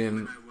just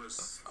being.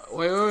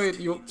 Wait,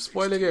 you're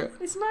spoiling it.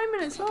 It's 9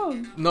 minutes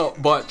long. No,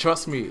 but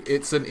trust me,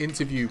 it's an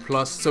interview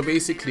plus. So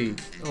basically,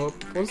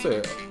 what's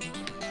it?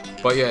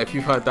 But yeah, if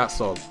you've heard that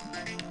song,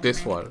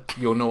 this one,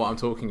 you'll know what I'm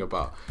talking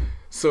about.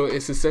 So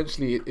it's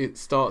essentially, it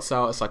starts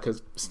out as like a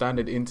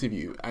standard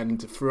interview,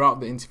 and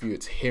throughout the interview,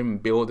 it's him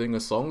building a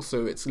song.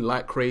 So it's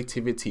like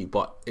creativity,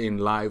 but in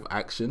live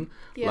action.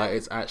 Yeah. Like,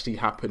 it's actually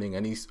happening.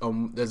 And he's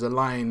there's a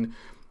line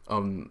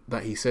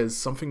that he says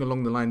something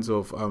along the lines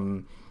of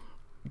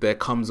there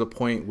comes a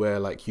point where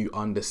like you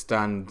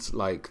understand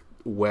like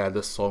where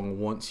the song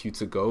wants you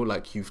to go,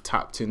 like you've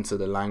tapped into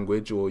the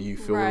language, or you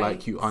feel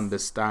like you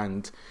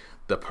understand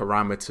the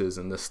parameters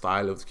and the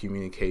style of the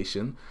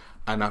communication.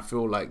 And I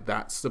feel like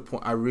that's the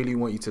point. I really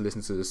want you to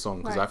listen to this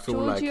song, because I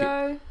feel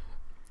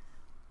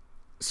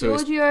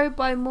Giorgio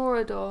by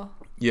Morda.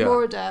 Yeah.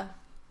 Morda.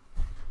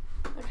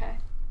 Okay.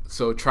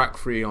 So track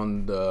 3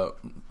 on the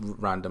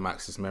Random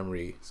Access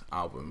Memories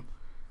album.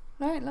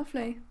 Right,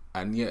 lovely.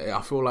 And yeah,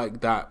 I feel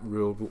like that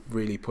will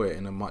really put it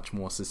in a much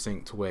more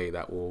succinct way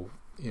that will,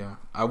 yeah.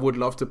 I would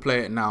love to play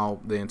it now,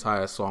 the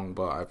entire song,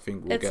 but I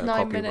think we'll get a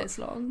 9 minutes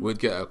long. We'd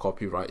get a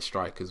copyright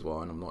strike as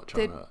well, and I'm not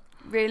trying to.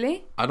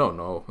 Really? I don't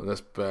know.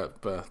 That's better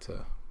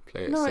to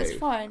play it safe. No, it's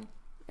fine.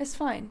 It's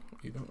fine.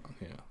 You don't,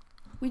 yeah.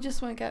 We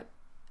just won't get.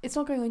 It's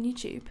not going on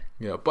YouTube.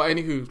 Yeah, but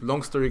anywho,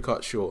 long story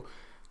cut short,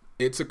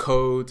 it's a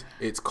code,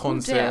 it's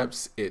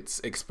concepts,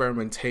 it's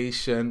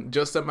experimentation.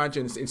 Just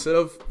imagine, instead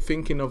of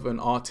thinking of an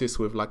artist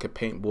with like a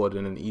paintboard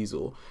and an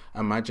easel,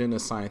 imagine a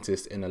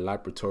scientist in a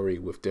laboratory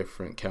with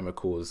different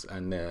chemicals,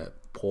 and they're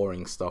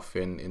pouring stuff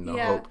in the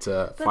hope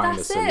to find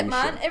a solution. But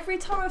that's it, man. Every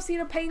time I've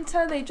seen a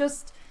painter,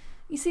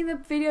 you seen the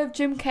video of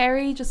Jim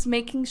Carrey just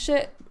making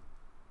shit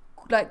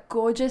like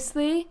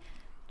gorgeously.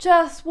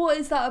 Just what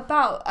is that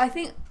about? I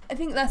think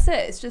that's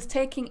it. It's just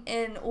taking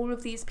in all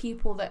of these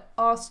people that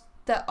are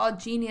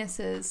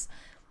geniuses.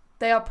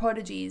 They are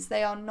prodigies.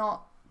 They are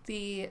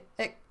the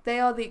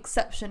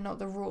exception, not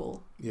the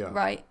rule. Yeah.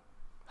 Right?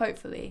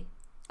 Hopefully.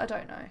 I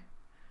don't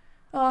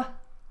know.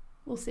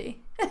 We'll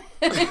see.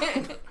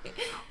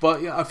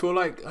 But yeah, I feel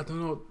like, I don't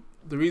know,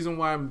 the reason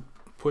why I'm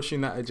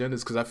pushing that agenda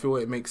is because I feel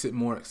it makes it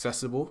more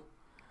accessible.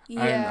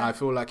 And I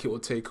feel like it will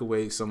take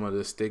away some of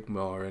the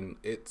stigma, and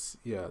it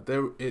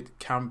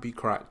can be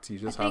cracked. You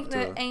just have to.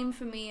 I think the aim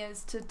for me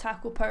is to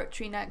tackle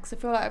poetry next. I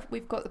feel like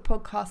we've got the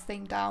podcast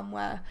thing down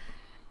where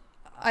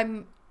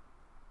I'm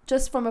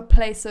just from a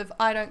place of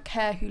I don't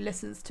care who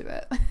listens to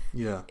it.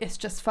 Yeah. It's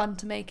just fun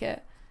to make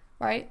it,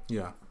 right?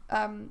 Yeah.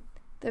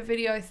 The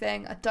video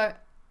thing,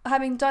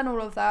 having done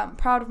all of that, I'm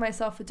proud of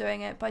myself for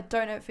doing it, but I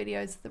don't know if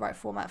video is the right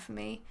format for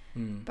me.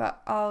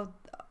 But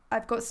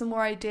I've got some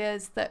more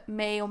ideas that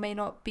may or may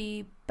not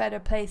be better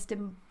placed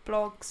in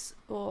blogs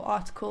or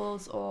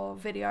articles or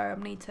video. I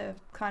need to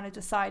kind of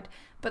decide.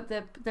 But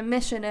the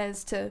mission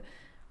is to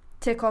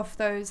tick off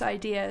those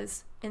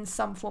ideas in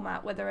some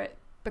format, whether it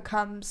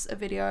becomes a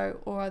video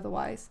or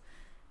otherwise.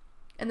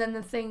 And then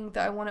the thing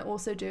that I want to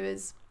also do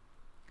is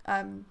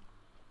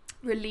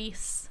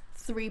release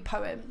 3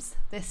 poems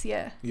this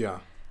year. Yeah.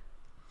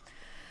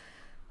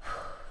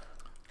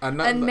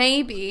 And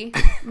maybe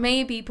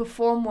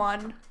perform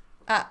one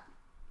at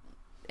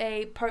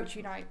a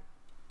poetry night.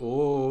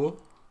 Oh.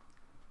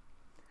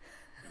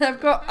 I've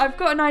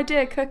got an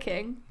idea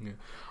cooking. Yeah.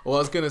 Well, I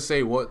was gonna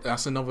say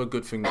that's another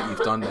good thing that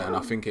you've done there, and I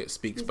think it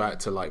speaks back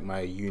to like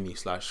my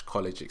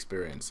uni/college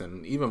experience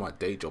and even my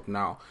day job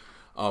now.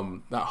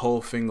 That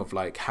whole thing of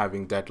like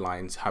having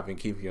deadlines,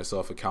 keeping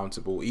yourself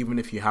accountable, even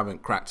if you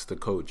haven't cracked the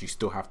code, you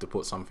still have to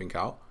put something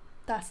out.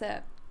 That's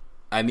it.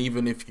 And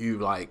even if you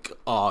like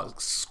are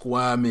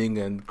squirming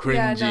and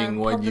cringing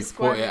when you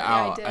put it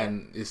out,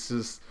 and it's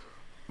just,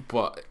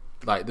 but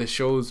like the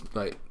show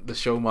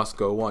must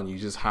go on. You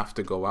just have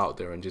to go out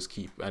there and just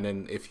keep. And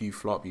then if you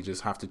flop, you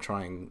just have to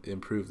try and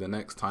improve the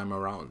next time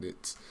around.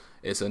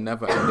 It's a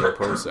never-ending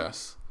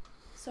process.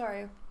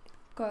 Sorry,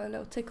 got a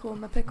little tickle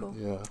in my pickle.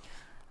 Yeah.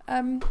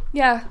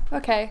 Yeah.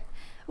 Okay.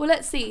 Well,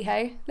 let's see.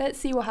 Hey, let's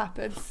see what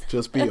happens.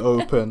 Just be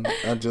open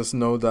and just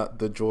know that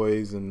the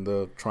joys and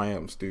the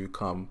triumphs do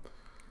come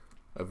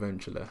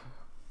eventually,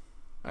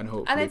 and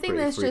hopefully. And I think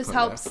this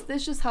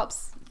just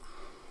helps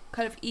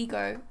kind of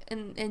ego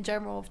in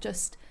general of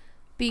just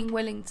being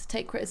willing to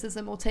take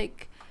criticism or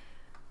take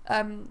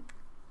like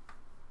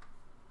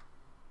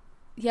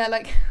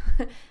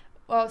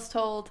well, I was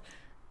told,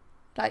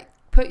 like,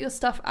 put your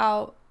stuff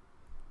out,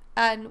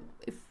 and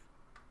if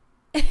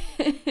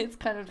it's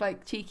kind of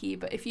like cheeky,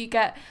 but if you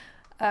get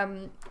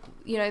when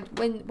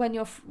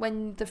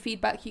the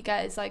feedback you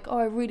get is like, oh,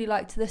 I really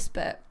liked this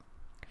bit,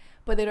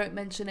 but they don't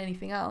mention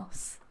anything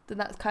else, then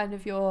that's kind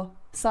of your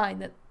sign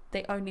that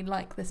they only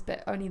like this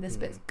bit, only this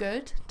bit's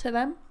good to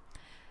them.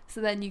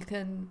 So then you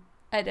can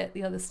edit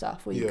the other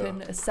stuff, or you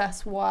can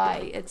assess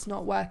why it's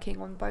not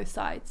working on both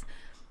sides.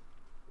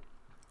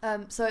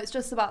 So it's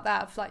just about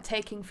that, of like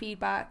taking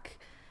feedback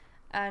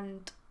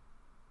and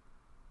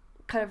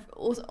kind of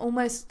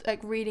almost like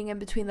reading in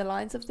between the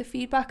lines of the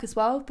feedback as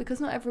well,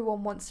 because not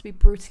everyone wants to be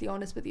brutally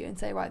honest with you and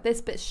say, right,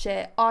 this bit's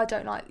shit, I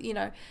don't like,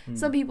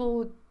 some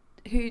people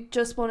who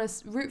just want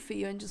to root for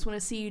you and just want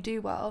to see you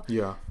do well,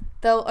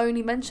 they'll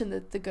only mention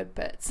the good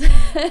bits.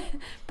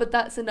 But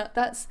that's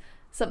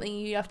something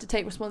you have to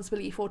take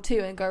responsibility for too,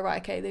 and go,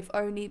 right, okay, they've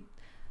only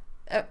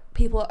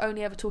people are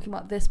only ever talking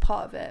about this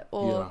part of it,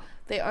 or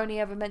they only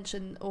ever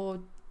mention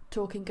or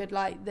talking good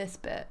like this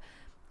bit,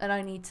 and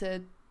I need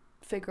to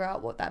figure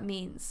out what that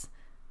means.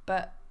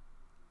 But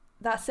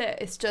that's it.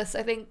 It's just,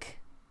 I think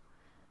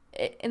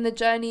in the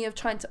journey of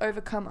trying to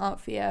overcome art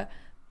fear,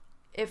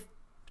 if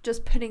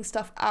just putting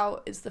stuff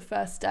out is the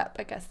first step,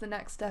 I guess the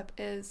next step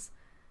is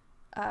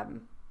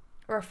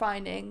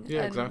refining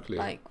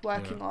like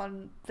working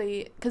on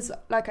because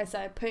like I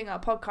said, putting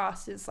out a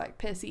podcast is like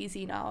piss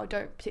easy now. I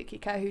don't particularly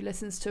care who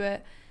listens to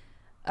it.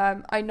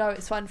 I know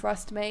it's fun for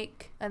us to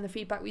make, and the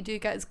feedback we do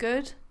get is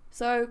good,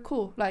 so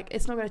cool. Like,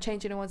 it's not going to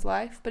change anyone's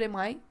life, but it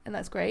might, and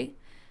that's great.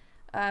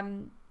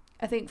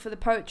 I think for the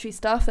poetry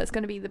stuff, that's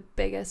going to be the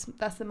biggest,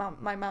 that's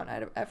my Mount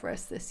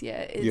Everest this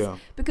year, is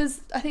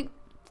because I think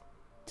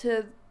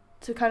to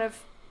kind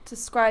of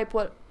describe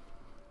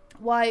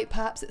why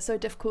perhaps it's so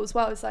difficult as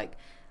well, is like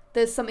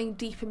there's something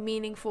deep and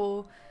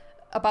meaningful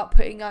about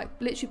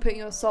literally putting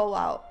your soul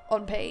out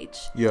on page,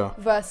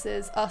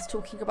 versus us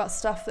talking about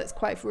stuff that's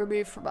quite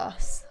removed from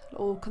us,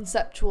 or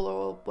conceptual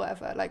or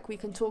whatever. Like, we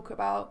can talk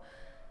about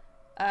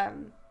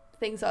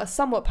things that are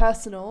somewhat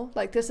personal,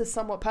 like this is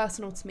somewhat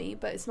personal to me,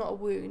 but it's not a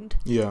wound.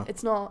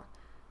 It's not,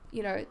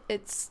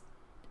 it's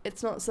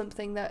not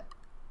something that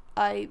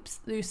I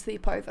lose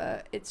sleep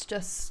over. It's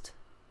just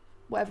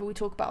whatever we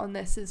talk about on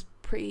this is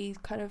pretty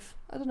kind of,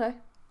 I don't know,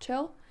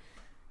 chill.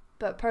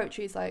 But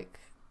poetry is like,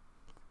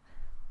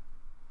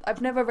 I've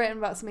never written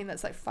about something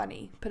that's like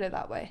funny, put it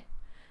that way.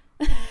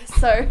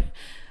 So,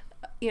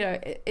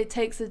 it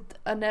takes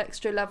an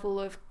extra level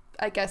of,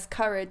 I guess,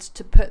 courage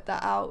to put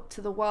that out to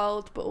the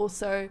world, but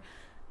also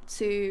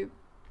to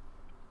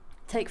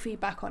take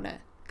feedback on it,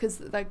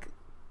 because like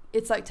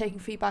it's like taking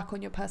feedback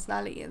on your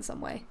personality in some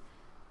way.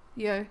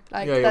 You're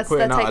putting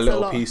out a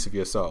little piece of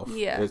yourself.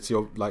 It's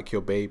your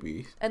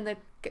baby. And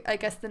I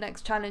guess the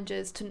next challenge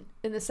is to,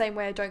 in the same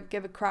way I don't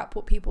give a crap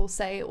what people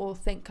say or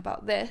think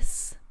about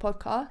this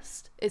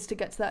podcast, is to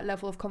get to that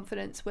level of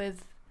confidence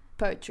with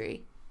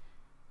poetry,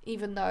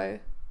 even though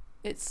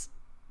it's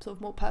sort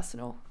of more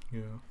personal.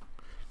 Yeah.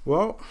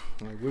 Well,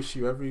 I wish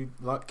you every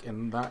luck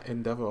in that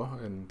endeavor,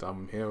 and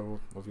I'm here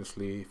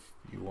obviously if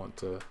you want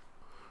to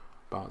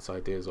bounce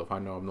ideas off. I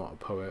know I'm not a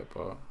poet,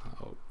 but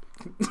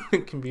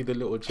it can be the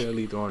little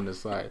cheerleader on the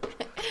side.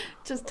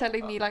 Just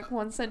telling me like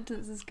one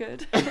sentence is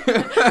good.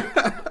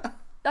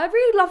 I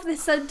really love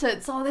this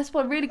sentence. Oh, this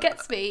one really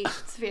gets me,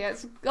 Sophia.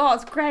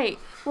 It's great.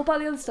 What about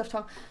the other stuff,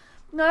 Tom?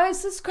 No,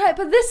 it's just great.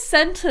 But this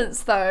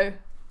sentence, though.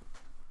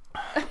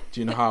 Do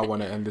you know how I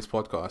want to end this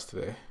podcast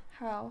today?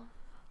 How?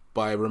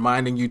 By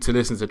reminding you to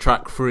listen to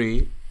track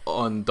 3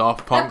 on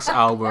Daft Punk's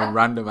album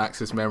Random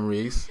Access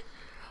Memories,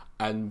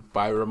 and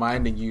by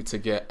reminding you to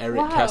get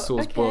Eric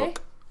Kessel's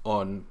book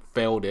on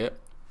Failed It,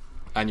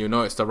 and you'll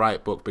know it's the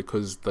right book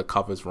because the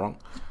cover's wrong,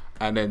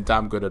 and then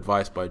Damn Good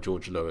Advice by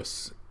George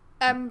Lewis.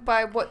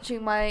 By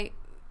watching my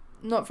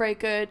not very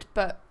good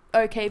but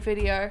okay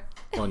video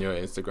on your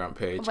Instagram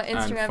page. On my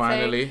Instagram and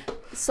finally, page,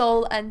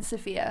 Sol and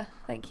Sophia.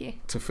 Thank you.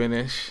 To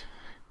finish,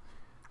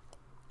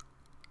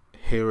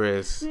 here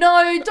is...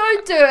 No,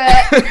 don't do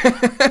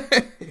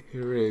it!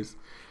 Here is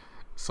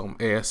some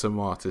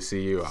ASMR to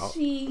see you out.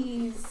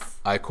 Jeez.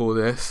 I call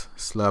this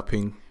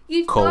slurping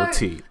cold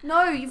tea.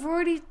 No, you've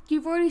already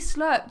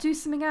slurped. Do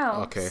something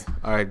else. Okay.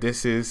 Alright,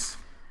 this is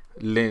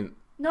Lint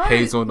No,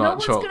 hazelnut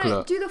no chocolate.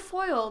 Gonna do the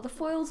foil. The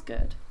foil's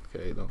good.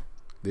 Okay, no.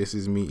 This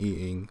is me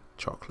eating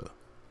chocolate.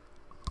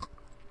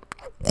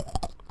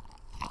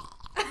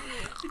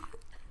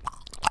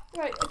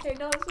 Right, okay,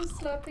 now it's just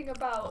slurping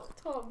about.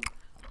 Tom.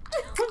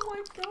 Oh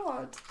my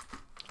god.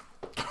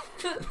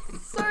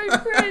 That's so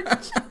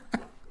cringe.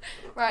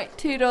 Right,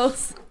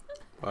 toodles.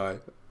 Bye.